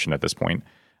her a fortune at this point.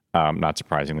 not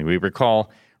surprisingly. We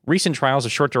recall recent trials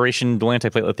of short-duration dual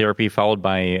antiplatelet therapy followed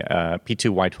by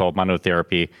P2Y12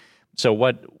 monotherapy. So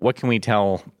what can we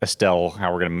tell Estelle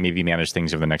how we're going to maybe manage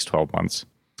things over the next 12 months?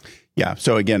 Yeah.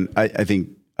 So again, I think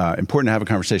important to have a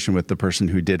conversation with the person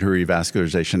who did her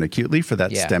revascularization acutely for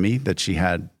that STEMI that she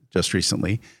had just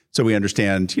recently. So we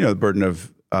understand, the burden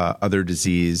of other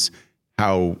disease,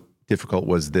 how difficult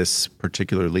was this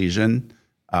particular lesion?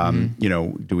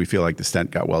 Do we feel like the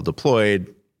stent got well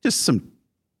deployed? Just some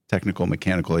technical,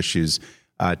 mechanical issues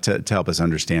to help us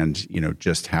understand,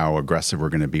 just how aggressive we're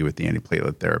going to be with the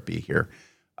antiplatelet therapy here.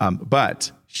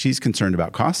 But she's concerned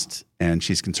about cost and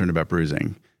she's concerned about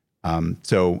bruising.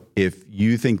 So if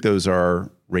you think those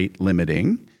are rate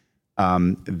limiting,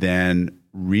 then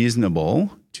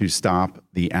reasonable to stop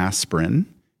the aspirin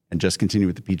and just continue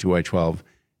with the P2Y12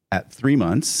 at 3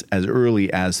 months, as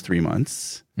early as 3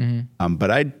 months.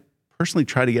 But I'd personally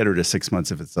try to get her to 6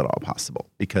 months if it's at all possible,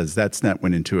 because that stent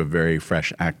went into a very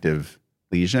fresh, active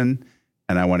lesion,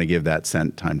 and I want to give that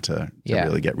stent time to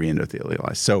really get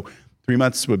re-endothelialized. So 3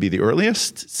 months would be the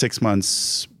earliest, 6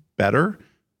 months better,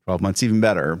 12 months even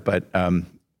better. But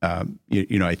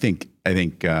I think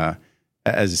as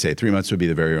I say, 3 months would be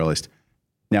the very earliest.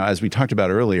 Now, as we talked about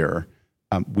earlier,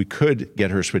 we could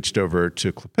get her switched over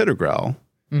to clopidogrel,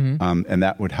 and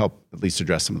that would help at least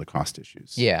address some of the cost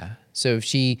issues. Yeah. So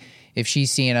if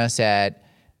she's seeing us at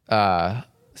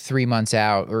 3 months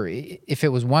out, or if it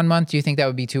was 1 month, do you think that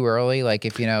would be too early? Like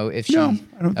if she... No,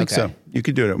 I don't think so. You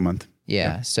could do it at a month.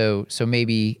 Yeah. So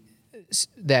maybe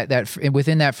that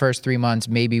within that first 3 months,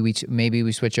 maybe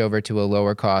we switch over to a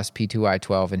lower cost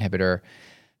P2Y12 inhibitor.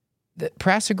 The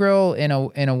prasugrel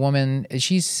in a woman,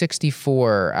 she's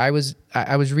 64. I was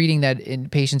reading that in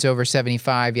patients over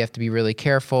 75, you have to be really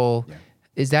careful. Yeah.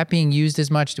 Is that being used as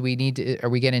much? Are we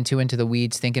getting too into the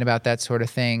weeds thinking about that sort of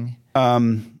thing?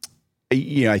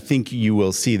 I think you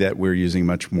will see that we're using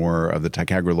much more of the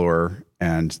ticagrelor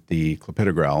and the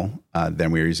clopidogrel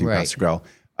than we are using prasugrel.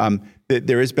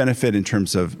 There is benefit in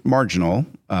terms of marginal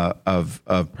of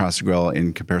prasugrel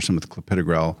in comparison with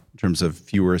clopidogrel in terms of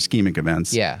fewer ischemic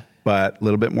events. Yeah. But a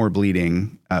little bit more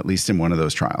bleeding, at least in one of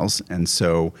those trials. And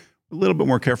so a little bit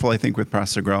more careful, I think, with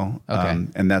prasugrel. Okay.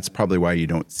 And that's probably why you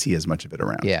don't see as much of it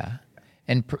around. Yeah.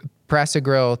 And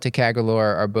prasugrel,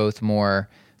 ticagrelor are both more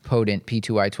potent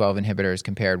P2Y12 inhibitors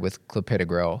compared with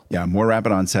clopidogrel. Yeah, more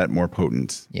rapid onset, more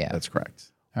potent. Yeah. That's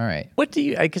correct. All right. What do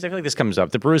you, because I feel like this comes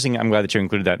up, the bruising, I'm glad that you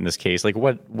included that in this case. Like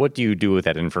what do you do with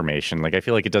that information? Like I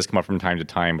feel like it does come up from time to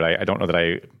time, but I don't know that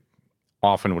I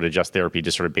often would adjust therapy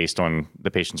just sort of based on the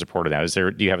patient's report of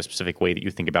that. Do you have a specific way that you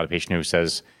think about a patient who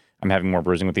says, I'm having more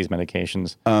bruising with these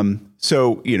medications?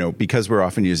 So, because we're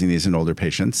often using these in older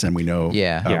patients and we know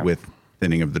with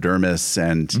thinning of the dermis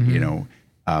and,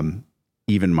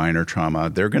 even minor trauma,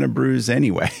 they're going to bruise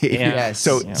anyway. Yes.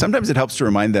 So sometimes it helps to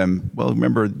remind them, well,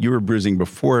 remember you were bruising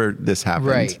before this happened.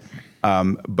 Right. I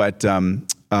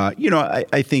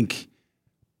think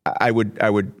I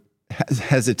would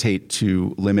hesitate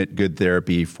to limit good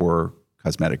therapy for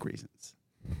cosmetic reasons.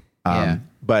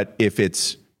 But if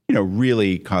it's,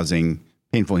 really causing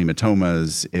painful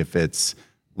hematomas, if it's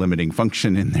limiting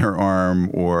function in their arm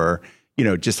or,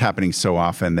 just happening so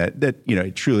often that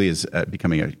it truly is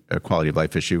becoming a quality of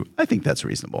life issue, I think that's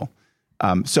reasonable.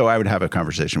 So I would have a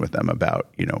conversation with them about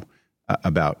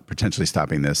potentially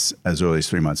stopping this as early as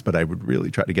 3 months, but I would really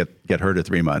try to get her to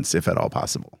 3 months if at all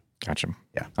possible. Gotcha.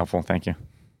 Yeah. Helpful. Thank you.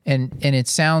 And it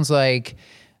sounds like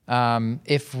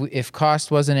if cost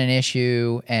wasn't an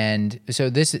issue, and so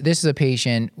this is a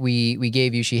patient we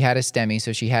gave you. She had a STEMI,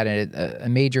 so she had a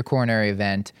major coronary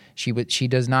event. She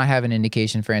does not have an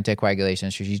indication for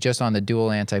anticoagulation, so she's just on the dual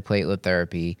antiplatelet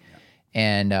therapy.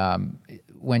 And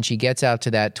when she gets out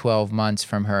to that 12 months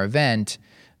from her event,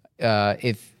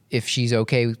 if she's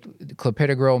okay,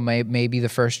 clopidogrel may be the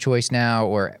first choice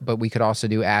now, but we could also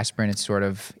do aspirin. It's sort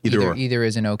of either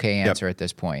is an okay answer at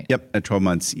this point. Yep, at 12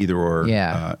 months, either or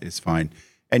is fine.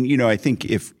 And I think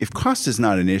if cost is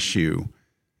not an issue,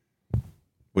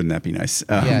 wouldn't that be nice?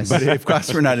 Yes. But if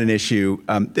costs were not an issue,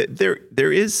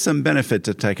 there is some benefit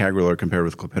to ticagrelor compared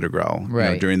with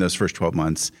clopidogrel during those first 12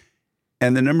 months,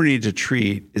 and the number needed to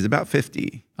treat is about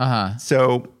 50.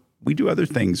 So we do other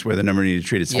things where the number needed to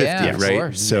treat is 50, right?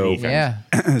 Course. So,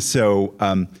 so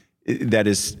that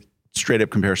is straight up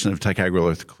comparison of ticagrelor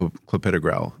with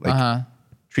clopidogrel.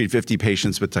 Treat 50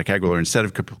 patients with ticagrelor instead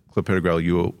of clopidogrel,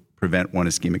 you will prevent one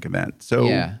ischemic event.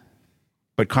 So,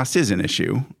 but cost is an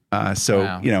issue.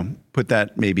 Put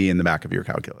that maybe in the back of your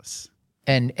calculus.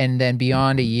 And then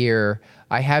beyond a year,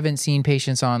 I haven't seen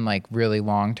patients on like really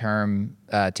long-term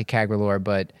ticagrelor,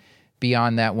 but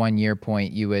beyond that 1 year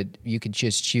point, you could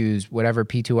just choose whatever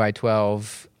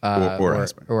P2I12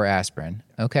 or aspirin.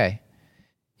 Okay.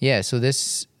 Yeah. So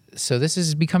this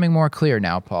is becoming more clear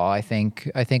now, Paul. I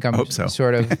think I'm hope so.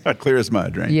 Sort of clear as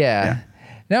mud, right? Yeah.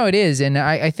 No, it is. And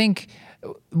I think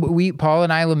Paul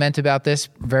and I lament about this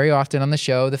very often on the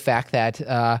show, the fact that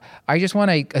I just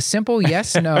want a simple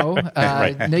yes, no,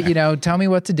 tell me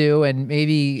what to do, and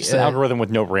maybe... Just an algorithm with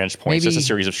no branch points, just a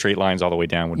series of straight lines all the way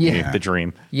down would be the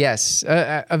dream. Yes.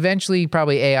 Eventually,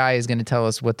 probably AI is going to tell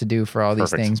us what to do for all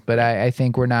these things, but I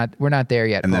think we're not there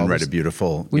yet, and Paul. then write a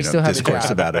beautiful still have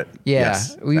discourse about it. Yeah.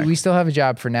 Yes, we still have a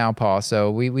job for now, Paul, so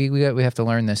we have to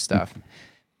learn this stuff.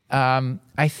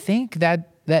 I think that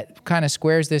kind of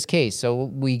squares this case. So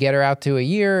we get her out to a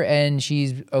year and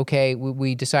she's okay.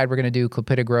 We decide we're going to do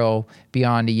clopidogrel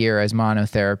beyond a year as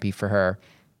monotherapy for her.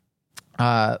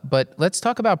 But let's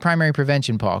talk about primary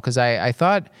prevention, Paul, because I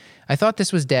thought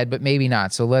this was dead, but maybe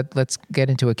not. So let's get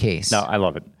into a case. No, I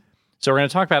love it. So we're going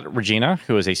to talk about Regina,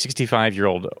 who is a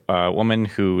 65-year-old woman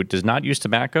who does not use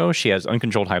tobacco. She has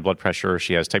uncontrolled high blood pressure.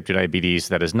 She has type 2 diabetes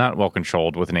that is not well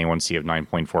controlled with an A1C of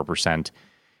 9.4%.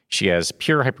 She has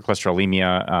pure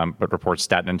hypercholesterolemia, but reports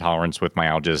statin intolerance with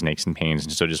myalgias and aches and pains,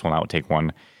 and so just will not take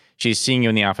one. She's seeing you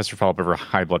in the office for follow-up of her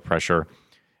high blood pressure.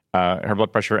 Her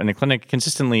blood pressure in the clinic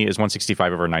consistently is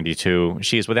 165/92.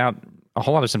 She is without a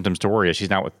whole lot of symptoms to worry. She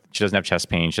doesn't have chest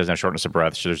pain. She doesn't have shortness of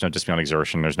breath. There's no dyspnea on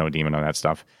exertion. There's no edema, none of that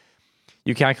stuff.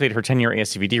 You calculate her 10-year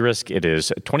ASCVD risk. It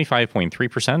is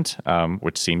 25.3%,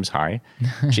 which seems high.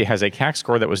 She has a CAC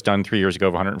score that was done 3 years ago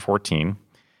of 114.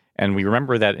 And we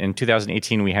remember that in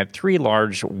 2018, we had 3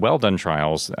 large, well-done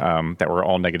trials that were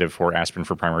all negative for aspirin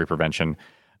for primary prevention.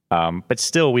 But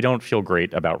still, we don't feel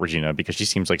great about Regina because she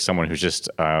seems like someone who's just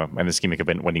an ischemic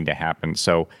event waiting to happen.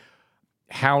 So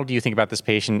how do you think about this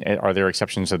patient? Are there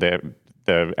exceptions to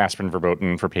the aspirin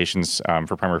verboten for patients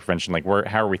for primary prevention?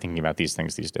 How are we thinking about these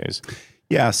things these days?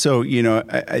 Yeah, so,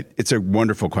 it's a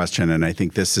wonderful question. And I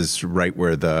think this is right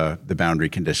where the boundary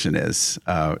condition is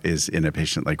in a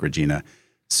patient like Regina.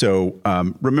 So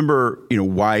remember,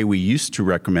 why we used to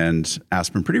recommend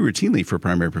aspirin pretty routinely for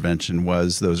primary prevention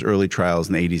was those early trials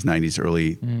in the 80s, 90s,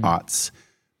 early aughts,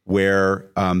 where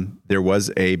there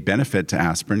was a benefit to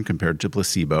aspirin compared to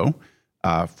placebo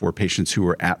for patients who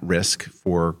were at risk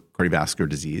for cardiovascular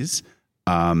disease,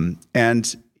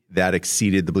 and that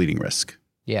exceeded the bleeding risk.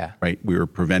 Yeah. Right? We were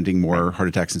preventing more heart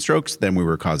attacks and strokes than we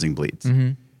were causing bleeds.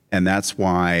 Mm-hmm. And that's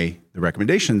why the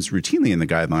recommendations routinely in the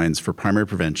guidelines for primary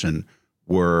prevention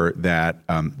were that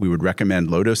we would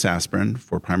recommend low-dose aspirin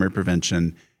for primary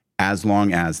prevention as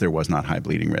long as there was not high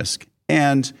bleeding risk,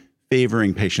 and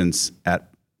favoring patients at,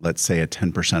 let's say, a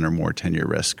 10% or more 10-year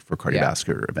risk for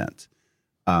cardiovascular event.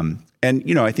 And,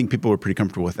 I think people were pretty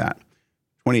comfortable with that.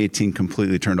 2018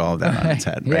 completely turned all of that on its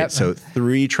head, right? Yep. So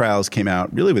 3 trials came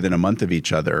out really within a month of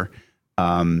each other.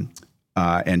 And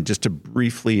just to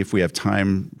briefly, if we have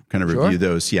time, kind of review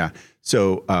those. Yeah.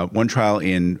 So one trial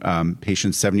in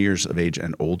patients 7 years of age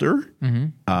and older,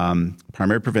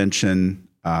 primary prevention,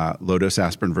 low-dose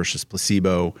aspirin versus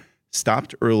placebo,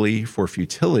 stopped early for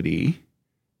futility,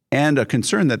 and a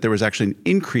concern that there was actually an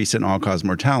increase in all-cause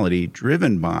mortality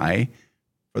driven by,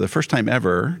 for the first time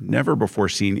ever, never before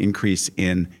seen increase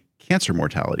in cancer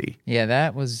mortality. Yeah,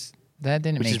 that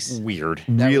didn't make sense. Which is weird.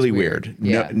 Really weird.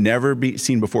 Yeah. Never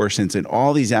seen before since in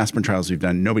all these aspirin trials we've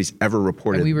done, nobody's ever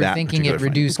reported that. And we were thinking it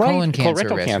reduced colon cancer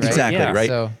risk, cancer. right? Exactly,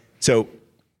 right? So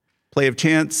play of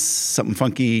chance, something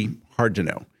funky, hard to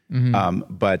know.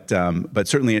 But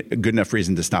certainly a good enough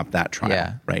reason to stop that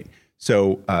trial, right?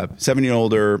 So 7 year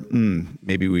older,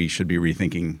 maybe we should be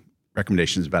rethinking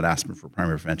recommendations about aspirin for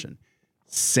primary prevention.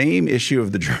 Same issue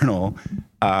of the journal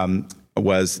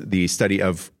was the study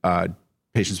of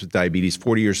patients with diabetes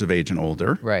 40 years of age and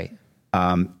older. Right.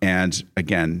 And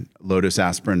again, low-dose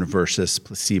aspirin versus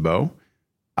placebo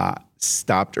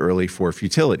stopped early for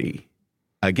futility.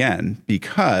 Again,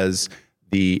 because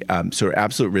the sort of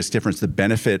absolute risk difference, the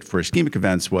benefit for ischemic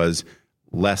events was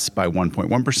less by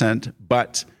 1.1%,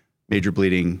 but major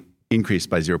bleeding increased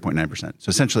by 0.9%. So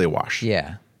essentially a wash.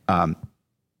 Yeah. And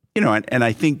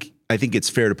I think it's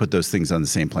fair to put those things on the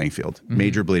same playing field.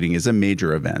 Major bleeding is a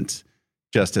major event,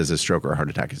 just as a stroke or a heart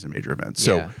attack is a major event.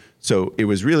 So it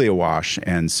was really a wash.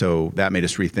 And so that made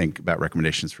us rethink about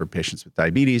recommendations for patients with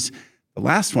diabetes. The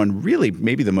last one, really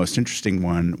maybe the most interesting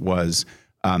one, was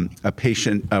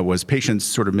patients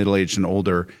sort of middle-aged and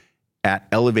older at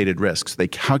elevated risks. They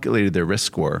calculated their risk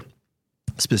score,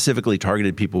 specifically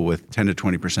targeted people with 10 to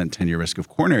 20% 10-year risk of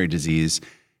coronary disease,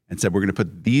 and said, we're going to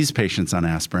put these patients on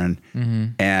aspirin,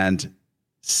 and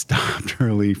stopped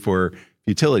early for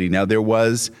futility. Now, there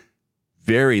was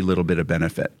very little bit of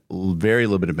benefit,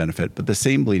 but the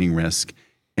same bleeding risk.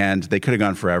 And they could have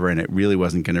gone forever, and it really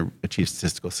wasn't going to achieve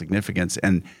statistical significance.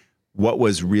 And what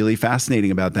was really fascinating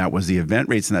about that was the event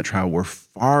rates in that trial were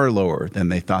far lower than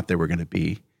they thought they were going to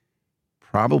be,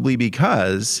 probably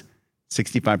because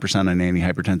 65% on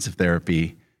antihypertensive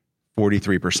therapy,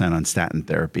 43% on statin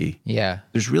therapy. Yeah.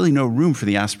 There's really no room for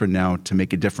the aspirin now to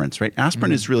make a difference, right?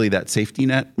 Aspirin is really that safety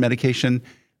net medication.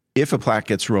 If a plaque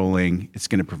gets rolling, it's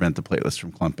going to prevent the platelets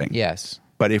from clumping. Yes.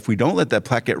 But if we don't let that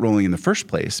plaque get rolling in the first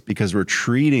place, because we're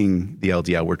treating the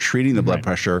LDL, we're treating the blood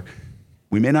pressure,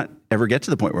 we may not ever get to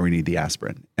the point where we need the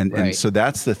aspirin. And so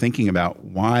that's the thinking about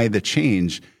why the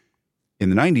change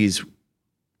in the 90s,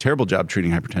 terrible job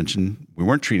treating hypertension. We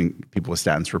weren't treating people with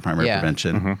statins for primary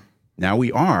prevention. Now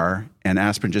we are, and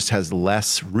aspirin just has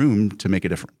less room to make a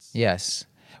difference. Yes.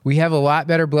 We have a lot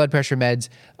better blood pressure meds.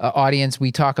 Audience,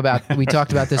 we talked about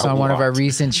this on one of our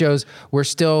recent shows. We're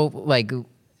still like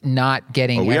not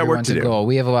getting everyone to goal.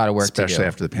 We have a lot of work to do. Especially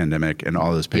after the pandemic and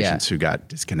all those patients who got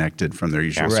disconnected from their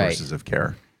usual sources of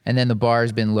care. And then the bar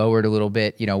has been lowered a little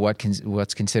bit,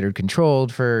 what's considered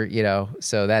controlled for,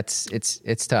 so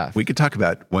it's tough. We could talk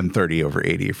about 130 over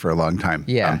 80 for a long time.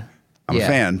 Yeah. I'm a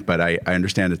fan, but I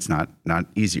understand it's not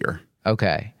easier.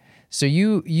 Okay. So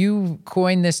you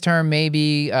coined this term,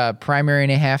 maybe primary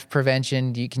and a half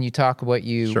prevention. Can you talk what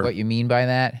you mean by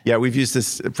that? Yeah, we've used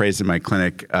this phrase in my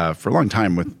clinic for a long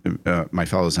time with my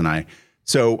fellows and I.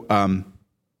 So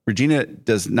Regina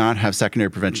does not have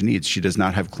secondary prevention needs. She does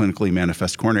not have clinically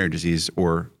manifest coronary disease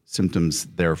or symptoms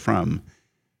therefrom.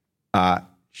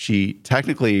 She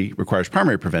technically requires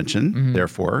primary prevention,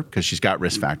 therefore, because she's got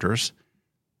risk factors.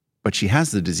 But she has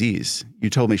the disease.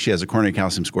 You told me she has a coronary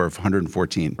calcium score of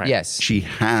 114. Right. Yes. She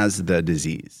has the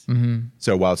disease.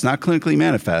 So while it's not clinically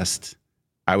manifest,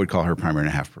 I would call her primary and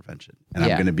a half prevention. And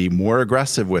I'm going to be more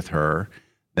aggressive with her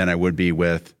than I would be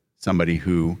with somebody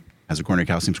who has a coronary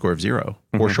calcium score of 0,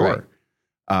 for sure.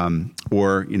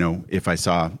 Or, if I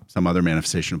saw some other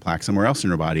manifestation of plaque somewhere else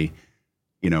in her body,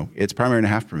 it's primary and a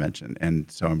half prevention. And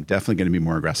so I'm definitely going to be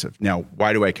more aggressive. Now,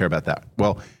 why do I care about that?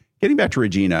 Well, getting back to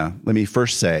Regina, let me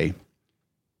first say,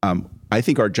 I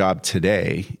think our job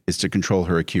today is to control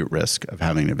her acute risk of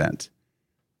having an event.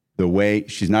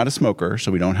 She's not a smoker,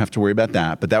 so we don't have to worry about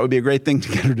that, but that would be a great thing to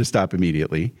get her to stop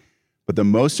immediately. But the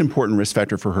most important risk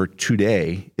factor for her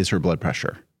today is her blood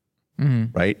pressure,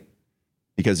 right?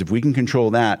 Because if we can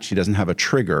control that, she doesn't have a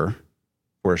trigger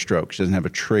for a stroke. She doesn't have a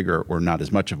trigger, or not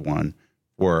as much of one,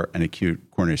 for an acute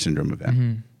coronary syndrome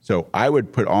event. So I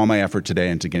would put all my effort today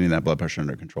into getting that blood pressure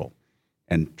under control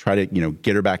and try to,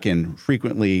 get her back in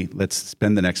frequently. Let's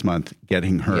spend the next month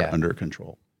getting her under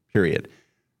control, period.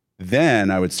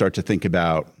 Then I would start to think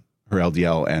about her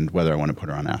LDL and whether I want to put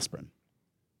her on aspirin.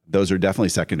 Those are definitely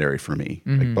secondary for me.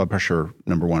 Like blood pressure,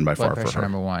 number one by far for her. Blood pressure,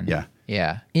 number one. Yeah.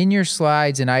 Yeah. In your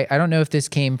slides, and I don't know if this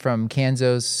came from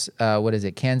Kanzos,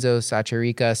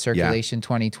 Acharica Circulation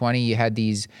 2020, you had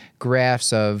these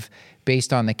graphs of,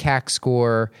 based on the CAC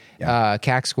score,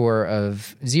 CAC score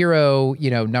of 0,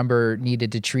 number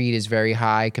needed to treat is very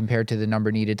high compared to the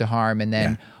number needed to harm. And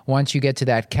then once you get to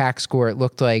that CAC score, it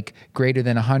looked like greater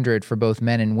than 100 for both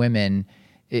men and women.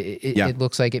 It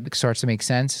looks like it starts to make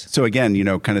sense. So again,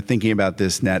 kind of thinking about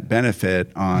this net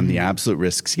benefit on the absolute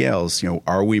risk scales,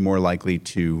 are we more likely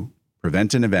to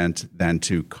prevent an event than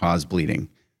to cause bleeding?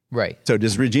 Right. So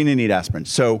does Regina need aspirin?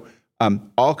 So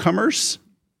all comers,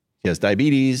 she has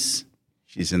diabetes,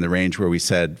 she's in the range where we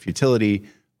said futility.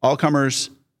 All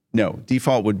comers, no.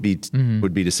 Default would be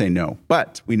to say no.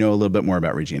 But we know a little bit more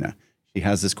about Regina. She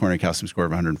has this coronary calcium score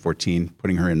of 114,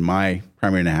 putting her in my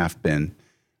primary and a half bin.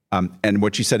 And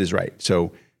what she said is right.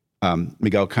 So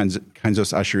Miguel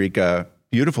Kanzos Acharica,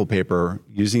 beautiful paper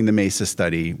using the MESA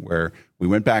study where we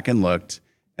went back and looked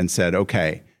and said,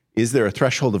 okay, is there a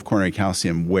threshold of coronary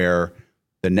calcium where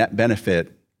the net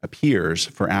benefit appears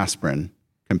for aspirin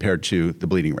compared to the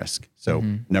bleeding risk? So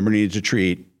number needed to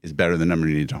treat is better than number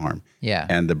needed to harm. Yeah.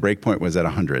 And the break point was at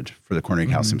 100 for the coronary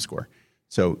calcium score.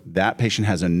 So that patient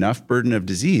has enough burden of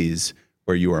disease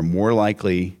where you are more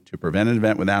likely to prevent an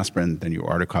event with aspirin than you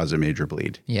are to cause a major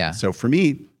bleed. Yeah. So for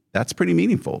me, that's pretty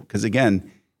meaningful because,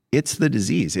 again, it's the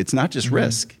disease. It's not just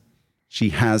risk. She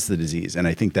has the disease, and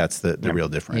I think that's the real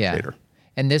differentiator. Yeah.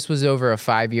 And this was over a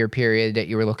 5-year period that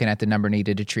you were looking at the number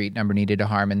needed to treat, number needed to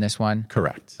harm in this one?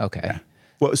 Correct. Okay. Yeah.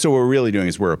 Well, so what we're really doing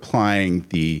is we're applying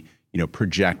the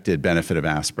projected benefit of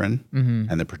aspirin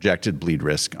and the projected bleed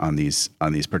risk on these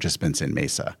participants in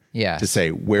MESA to say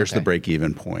where's the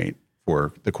break-even point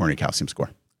for the coronary calcium score.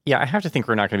 Yeah, I have to think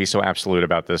we're not going to be so absolute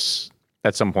about this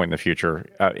at some point in the future,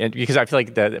 and because I feel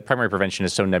like the primary prevention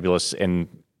is so nebulous and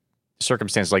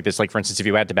circumstances like this, like for instance, if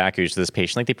you add tobacco use to this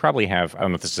patient, like they probably have, I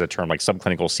don't know if this is a term, like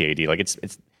subclinical CAD, like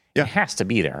it has to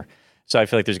be there. So I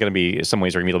feel like there's going to be some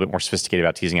ways we're going to be a little bit more sophisticated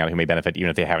about teasing out who may benefit, even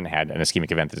if they haven't had an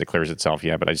ischemic event that declares itself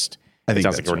yet. But it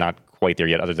sounds like we're not quite there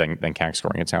yet, other than CAC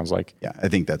scoring, it sounds like. Yeah, I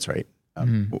think that's right.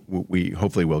 We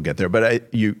hopefully will get there.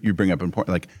 But you bring up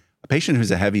important, like a patient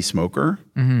who's a heavy smoker,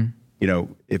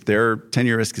 if their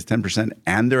 10-year risk is 10%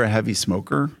 and they're a heavy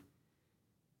smoker,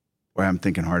 boy, I'm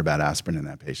thinking hard about aspirin in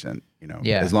that patient.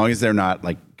 As long as they're not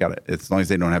as long as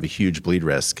they don't have a huge bleed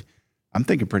risk, I'm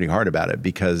thinking pretty hard about it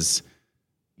because,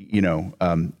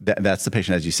 that's the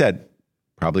patient, as you said,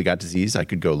 probably got disease. I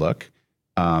could go look.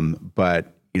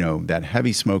 But, that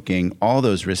heavy smoking, all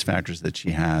those risk factors that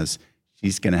she has,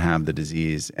 she's going to have the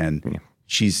disease. And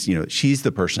she's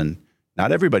the person,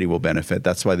 not everybody will benefit.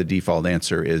 That's why the default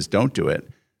answer is don't do it.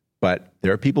 But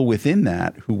there are people within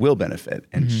that who will benefit.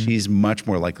 And she's much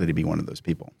more likely to be one of those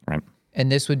people. Right.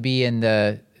 And this would be in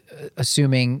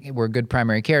assuming we're good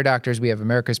primary care doctors, we have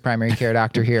America's primary care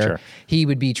doctor here. Sure. He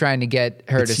would be trying to get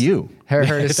her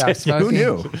to stop smoking. Who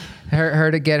knew?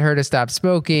 Her to get her to stop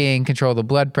smoking, control the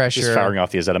blood pressure. Just firing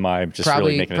off the ezetimibe,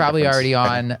 really making a probably difference. already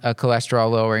on a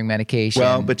cholesterol lowering medication.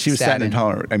 Well, but she was statin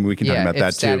intolerant. I mean, we can talk about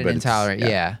that too. Statin But intolerant,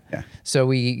 yeah. So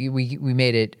we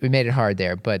made it hard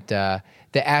there. But the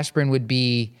aspirin would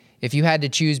be, if you had to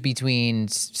choose between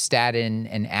statin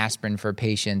and aspirin for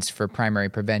patients for primary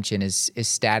prevention, is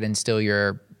statin still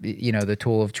your, the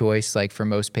tool of choice, like for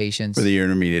most patients? For the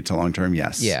intermediate to long term,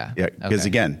 yes. Yeah. Because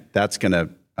again, that's going to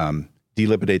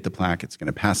delipidate the plaque. It's going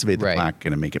to passivate the plaque,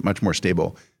 going to make it much more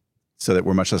stable so that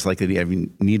we're much less likely to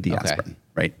even need the aspirin,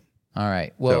 right? All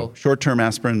right. Well, so short-term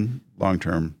aspirin,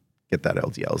 long-term, get that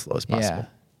LDL as low as possible. Yeah.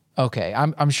 Okay,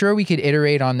 I'm sure we could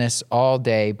iterate on this all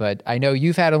day, but I know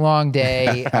you've had a long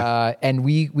day, and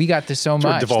we got to so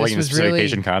much. Devolving into specific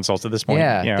patient consults at this point.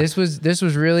 Yeah, this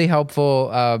was really helpful.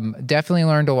 Definitely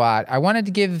learned a lot. I wanted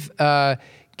to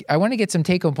get some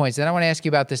take-home points. Then I want to ask you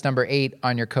about this number 8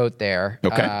 on your coat there.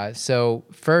 Okay. So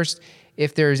first,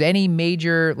 if there's any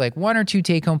major, like 1 or 2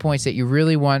 take-home points that you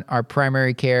really want our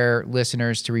primary care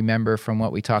listeners to remember from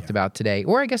what we talked about today,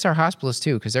 or I guess our hospitalists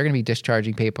too, because they're going to be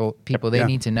discharging people they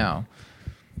need to know.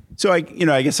 So I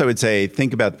guess I would say,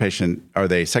 think about the patient. Are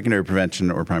they secondary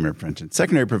prevention or primary prevention?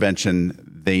 Secondary prevention,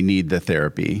 they need the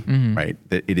therapy, right?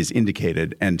 That it is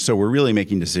indicated. And so we're really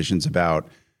making decisions about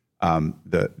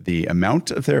the amount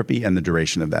of therapy and the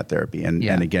duration of that therapy.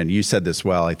 And again, you said this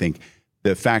well, I think.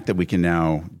 The fact that we can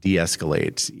now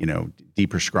de-escalate,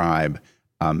 deprescribe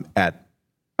at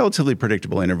relatively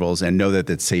predictable intervals and know that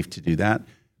it's safe to do that,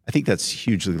 I think that's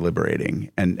hugely liberating.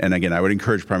 And again, I would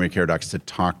encourage primary care docs to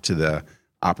talk to the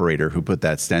operator who put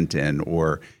that stent in,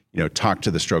 or talk to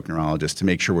the stroke neurologist to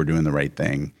make sure we're doing the right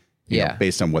thing,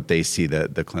 based on what they see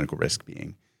the clinical risk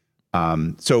being.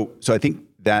 So I think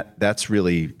that's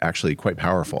really actually quite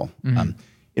powerful.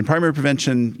 In primary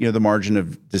prevention, the margin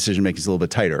of decision making is a little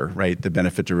bit tighter, right? The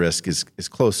benefit to risk is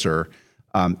closer,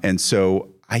 and so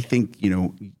I think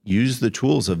use the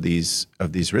tools of these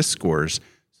risk scores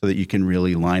so that you can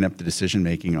really line up the decision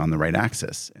making on the right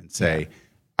axis and say,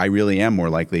 I really am more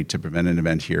likely to prevent an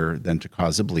event here than to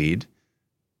cause a bleed.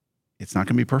 It's not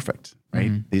going to be perfect,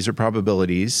 right? These are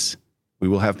probabilities. We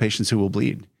will have patients who will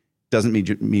bleed. Doesn't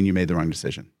mean you made the wrong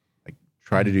decision. Like,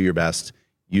 try to do your best.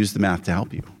 Use the math to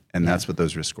help you. And that's what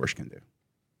those risk scores can do.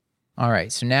 All right.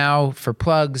 So now for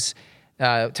plugs,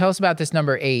 tell us about this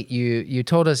number 8. You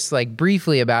told us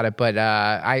briefly about it, but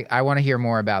I want to hear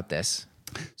more about this.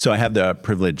 So I have the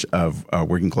privilege of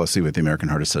working closely with the American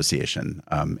Heart Association,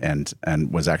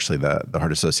 and was actually the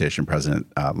Heart Association president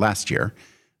last year.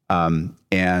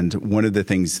 And one of the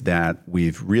things that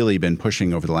we've really been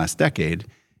pushing over the last decade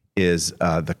is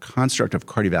the construct of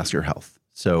cardiovascular health.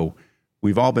 So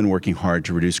we've all been working hard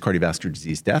to reduce cardiovascular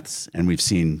disease deaths, and we've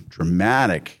seen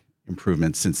dramatic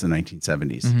improvements since the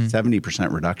 1970s,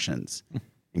 70% reductions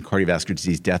in cardiovascular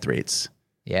disease death rates.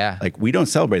 Yeah. We don't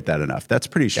celebrate that enough. That's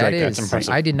pretty striking. That's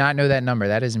impressive. I did not know that number.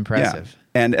 That is impressive.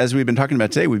 Yeah. And as we've been talking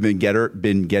about today, we've been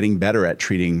getting better at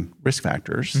treating risk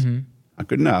factors. Not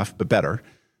good enough, but better.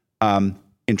 In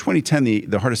 2010,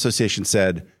 the Heart Association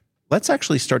said, let's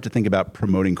actually start to think about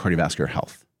promoting cardiovascular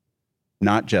health,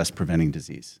 not just preventing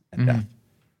disease and death.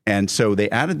 And so they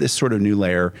added this sort of new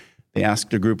layer. They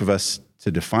asked a group of us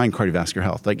to define cardiovascular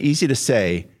health. Easy to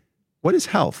say, what is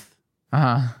health?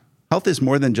 Health is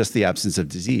more than just the absence of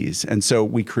disease. And so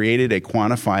we created a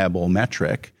quantifiable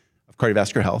metric of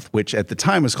cardiovascular health, which at the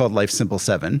time was called Life Simple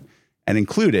 7, and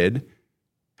included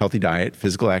healthy diet,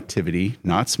 physical activity,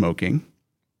 not smoking,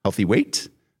 healthy weight,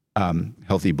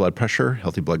 healthy blood pressure,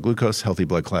 healthy blood glucose, healthy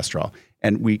blood cholesterol.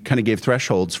 And we kind of gave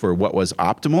thresholds for what was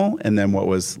optimal and then what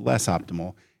was less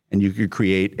optimal. And you could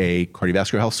create a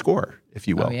cardiovascular health score, if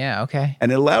you will. Oh, yeah. Okay.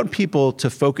 And it allowed people to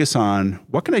focus on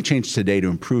what can I change today to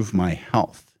improve my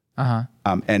health?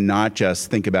 And not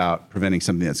just think about preventing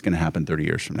something that's going to happen 30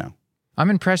 years from now. I'm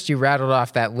impressed you rattled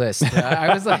off that list.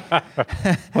 I was like...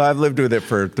 Well, I've lived with it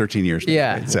for 13 years now.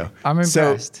 Yeah. Right? So I'm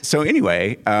impressed. So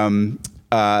anyway,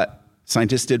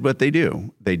 scientists did what they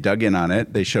do. They dug in on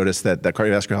it. They showed us that the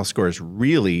cardiovascular health score is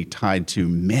really tied to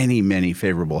many, many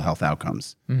favorable health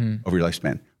outcomes over your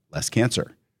lifespan. Less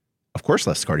cancer. Of course,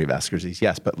 less cardiovascular disease,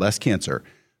 yes, but less cancer,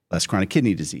 less chronic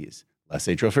kidney disease, less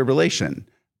atrial fibrillation,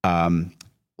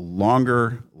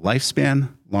 longer lifespan,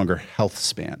 longer health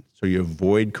span. So you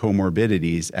avoid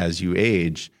comorbidities as you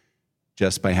age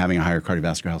just by having a higher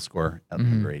cardiovascular health score at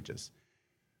younger ages.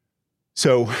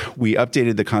 So we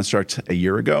updated the construct a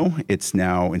year ago. It's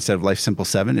now, instead of Life Simple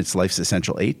 7, it's Life's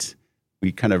Essential 8.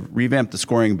 We kind of revamped the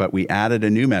scoring, but we added a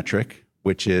new metric,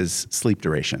 which is sleep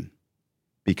duration,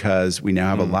 because we now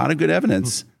have a lot of good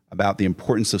evidence about the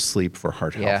importance of sleep for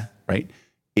heart health, right?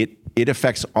 It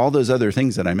affects all those other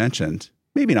things that I mentioned,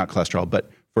 maybe not cholesterol, but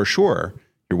for sure,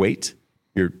 your weight,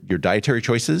 your dietary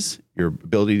choices, your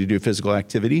ability to do physical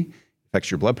activity,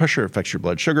 affects your blood pressure, affects your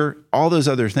blood sugar, all those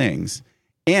other things.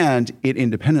 And it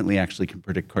independently actually can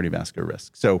predict cardiovascular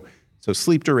risk. So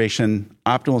sleep duration,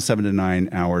 optimal 7 to 9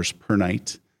 hours per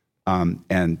night,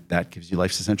 and that gives you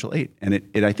Life's Essential 8. And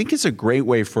it I think is a great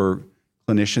way for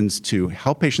clinicians to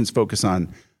help patients focus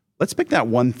on, let's pick that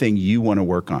one thing you want to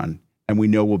work on, and we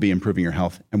know will be improving your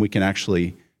health. And we can actually,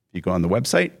 if you go on the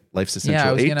website, Life's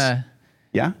Essential 8.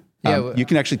 You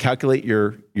can actually calculate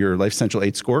your Life Essential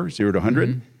 8 score, 0 to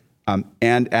 100.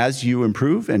 And as you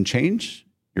improve and change,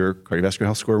 your cardiovascular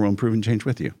health score will improve and change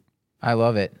with you. I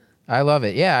love it.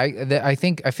 Yeah, I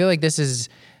feel like this is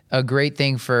a great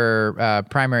thing for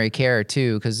primary care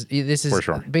too, because this is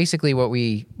basically what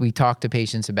we talk to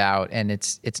patients about, and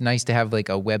it's nice to have like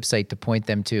a website to point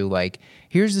them to, like,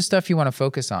 here's the stuff you want to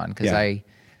focus on. Because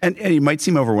and it might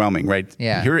seem overwhelming, right?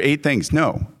 Yeah. Here are 8 things.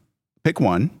 No, pick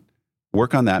one.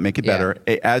 Work on that, make it better.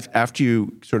 After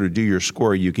you sort of do your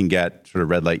score, you can get sort of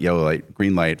red light, yellow light,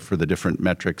 green light for the different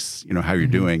metrics, how you're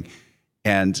doing.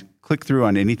 And click through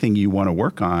on anything you want to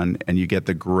work on, and you get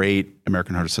the great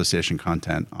American Heart Association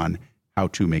content on how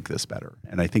to make this better.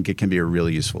 And I think it can be a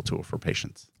really useful tool for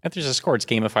patients. If there's a score, it's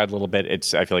gamified a little bit.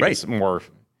 I feel like it's more...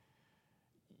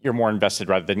 You're more invested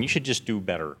rather than you should just do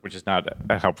better, which is not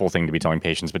a helpful thing to be telling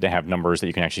patients, but to have numbers that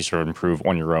you can actually sort of improve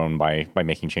on your own by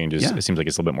making changes. It seems like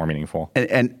it's a little bit more meaningful.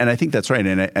 And I think that's right.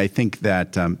 And I think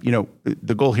that,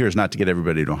 the goal here is not to get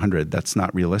everybody to 100. That's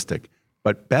not realistic,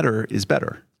 but better is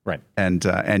better. Right. And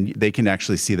they can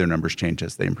actually see their numbers change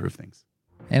as they improve things.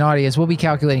 And audience, we'll be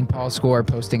calculating Paul's score,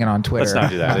 posting it on Twitter. Let's not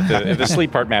do that. If the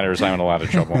sleep part matters, I'm in a lot of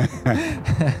trouble.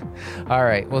 All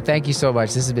right. Well, thank you so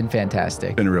much. This has been fantastic.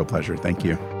 It's been a real pleasure. Thank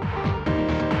you.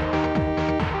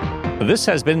 This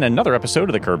has been another episode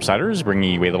of the Curbsiders,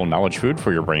 bringing you a little knowledge food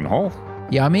for your brain hole.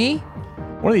 Yummy?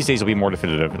 One of these days will be more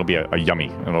definitive. It'll be a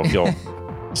yummy. It'll feel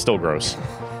still gross.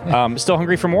 Still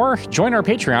hungry for more? Join our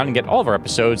Patreon and get all of our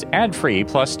episodes ad-free,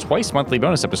 plus twice monthly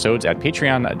bonus episodes at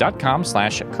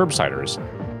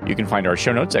patreon.com/curbsiders. You can find our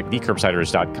show notes at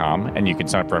thecurbsiders.com, and you can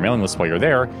sign up for our mailing list while you're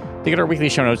there to get our weekly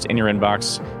show notes in your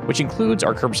inbox, which includes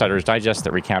our Curbsiders Digest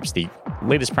that recaps the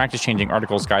latest practice-changing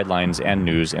articles, guidelines, and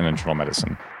news in internal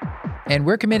medicine. And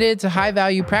we're committed to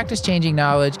high-value practice-changing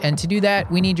knowledge, and to do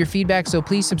that, we need your feedback, so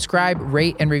please subscribe,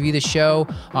 rate, and review the show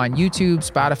on YouTube,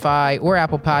 Spotify, or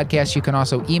Apple Podcasts. You can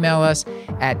also email us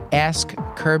at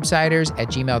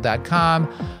askcurbsiders@gmail.com.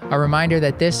 A reminder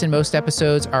that this and most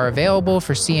episodes are available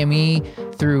for CME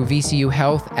through VCU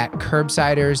Health at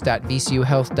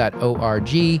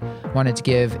curbsiders.vcuhealth.org. Wanted to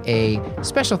give a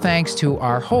special thanks to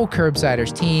our whole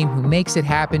Curbsiders team who makes it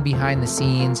happen behind the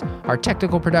scenes. Our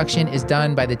technical production is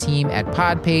done by the team at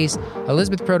Podpace.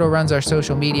 Elizabeth Proto runs our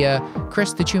social media.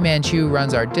 Chris the Chew Man Chew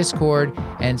runs our Discord.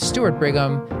 And Stuart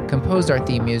Brigham composed our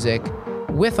theme music.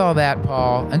 With all that,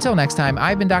 Paul, until next time,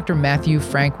 I've been Dr. Matthew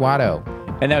Frank Watto.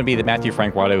 And that would be the Matthew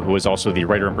Frank Watto, who is also the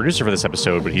writer and producer for this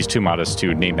episode, but he's too modest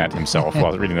to name that himself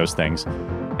while reading those things.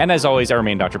 And as always, I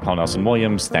remain Dr. Paul Nelson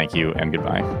Williams. Thank you and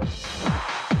goodbye.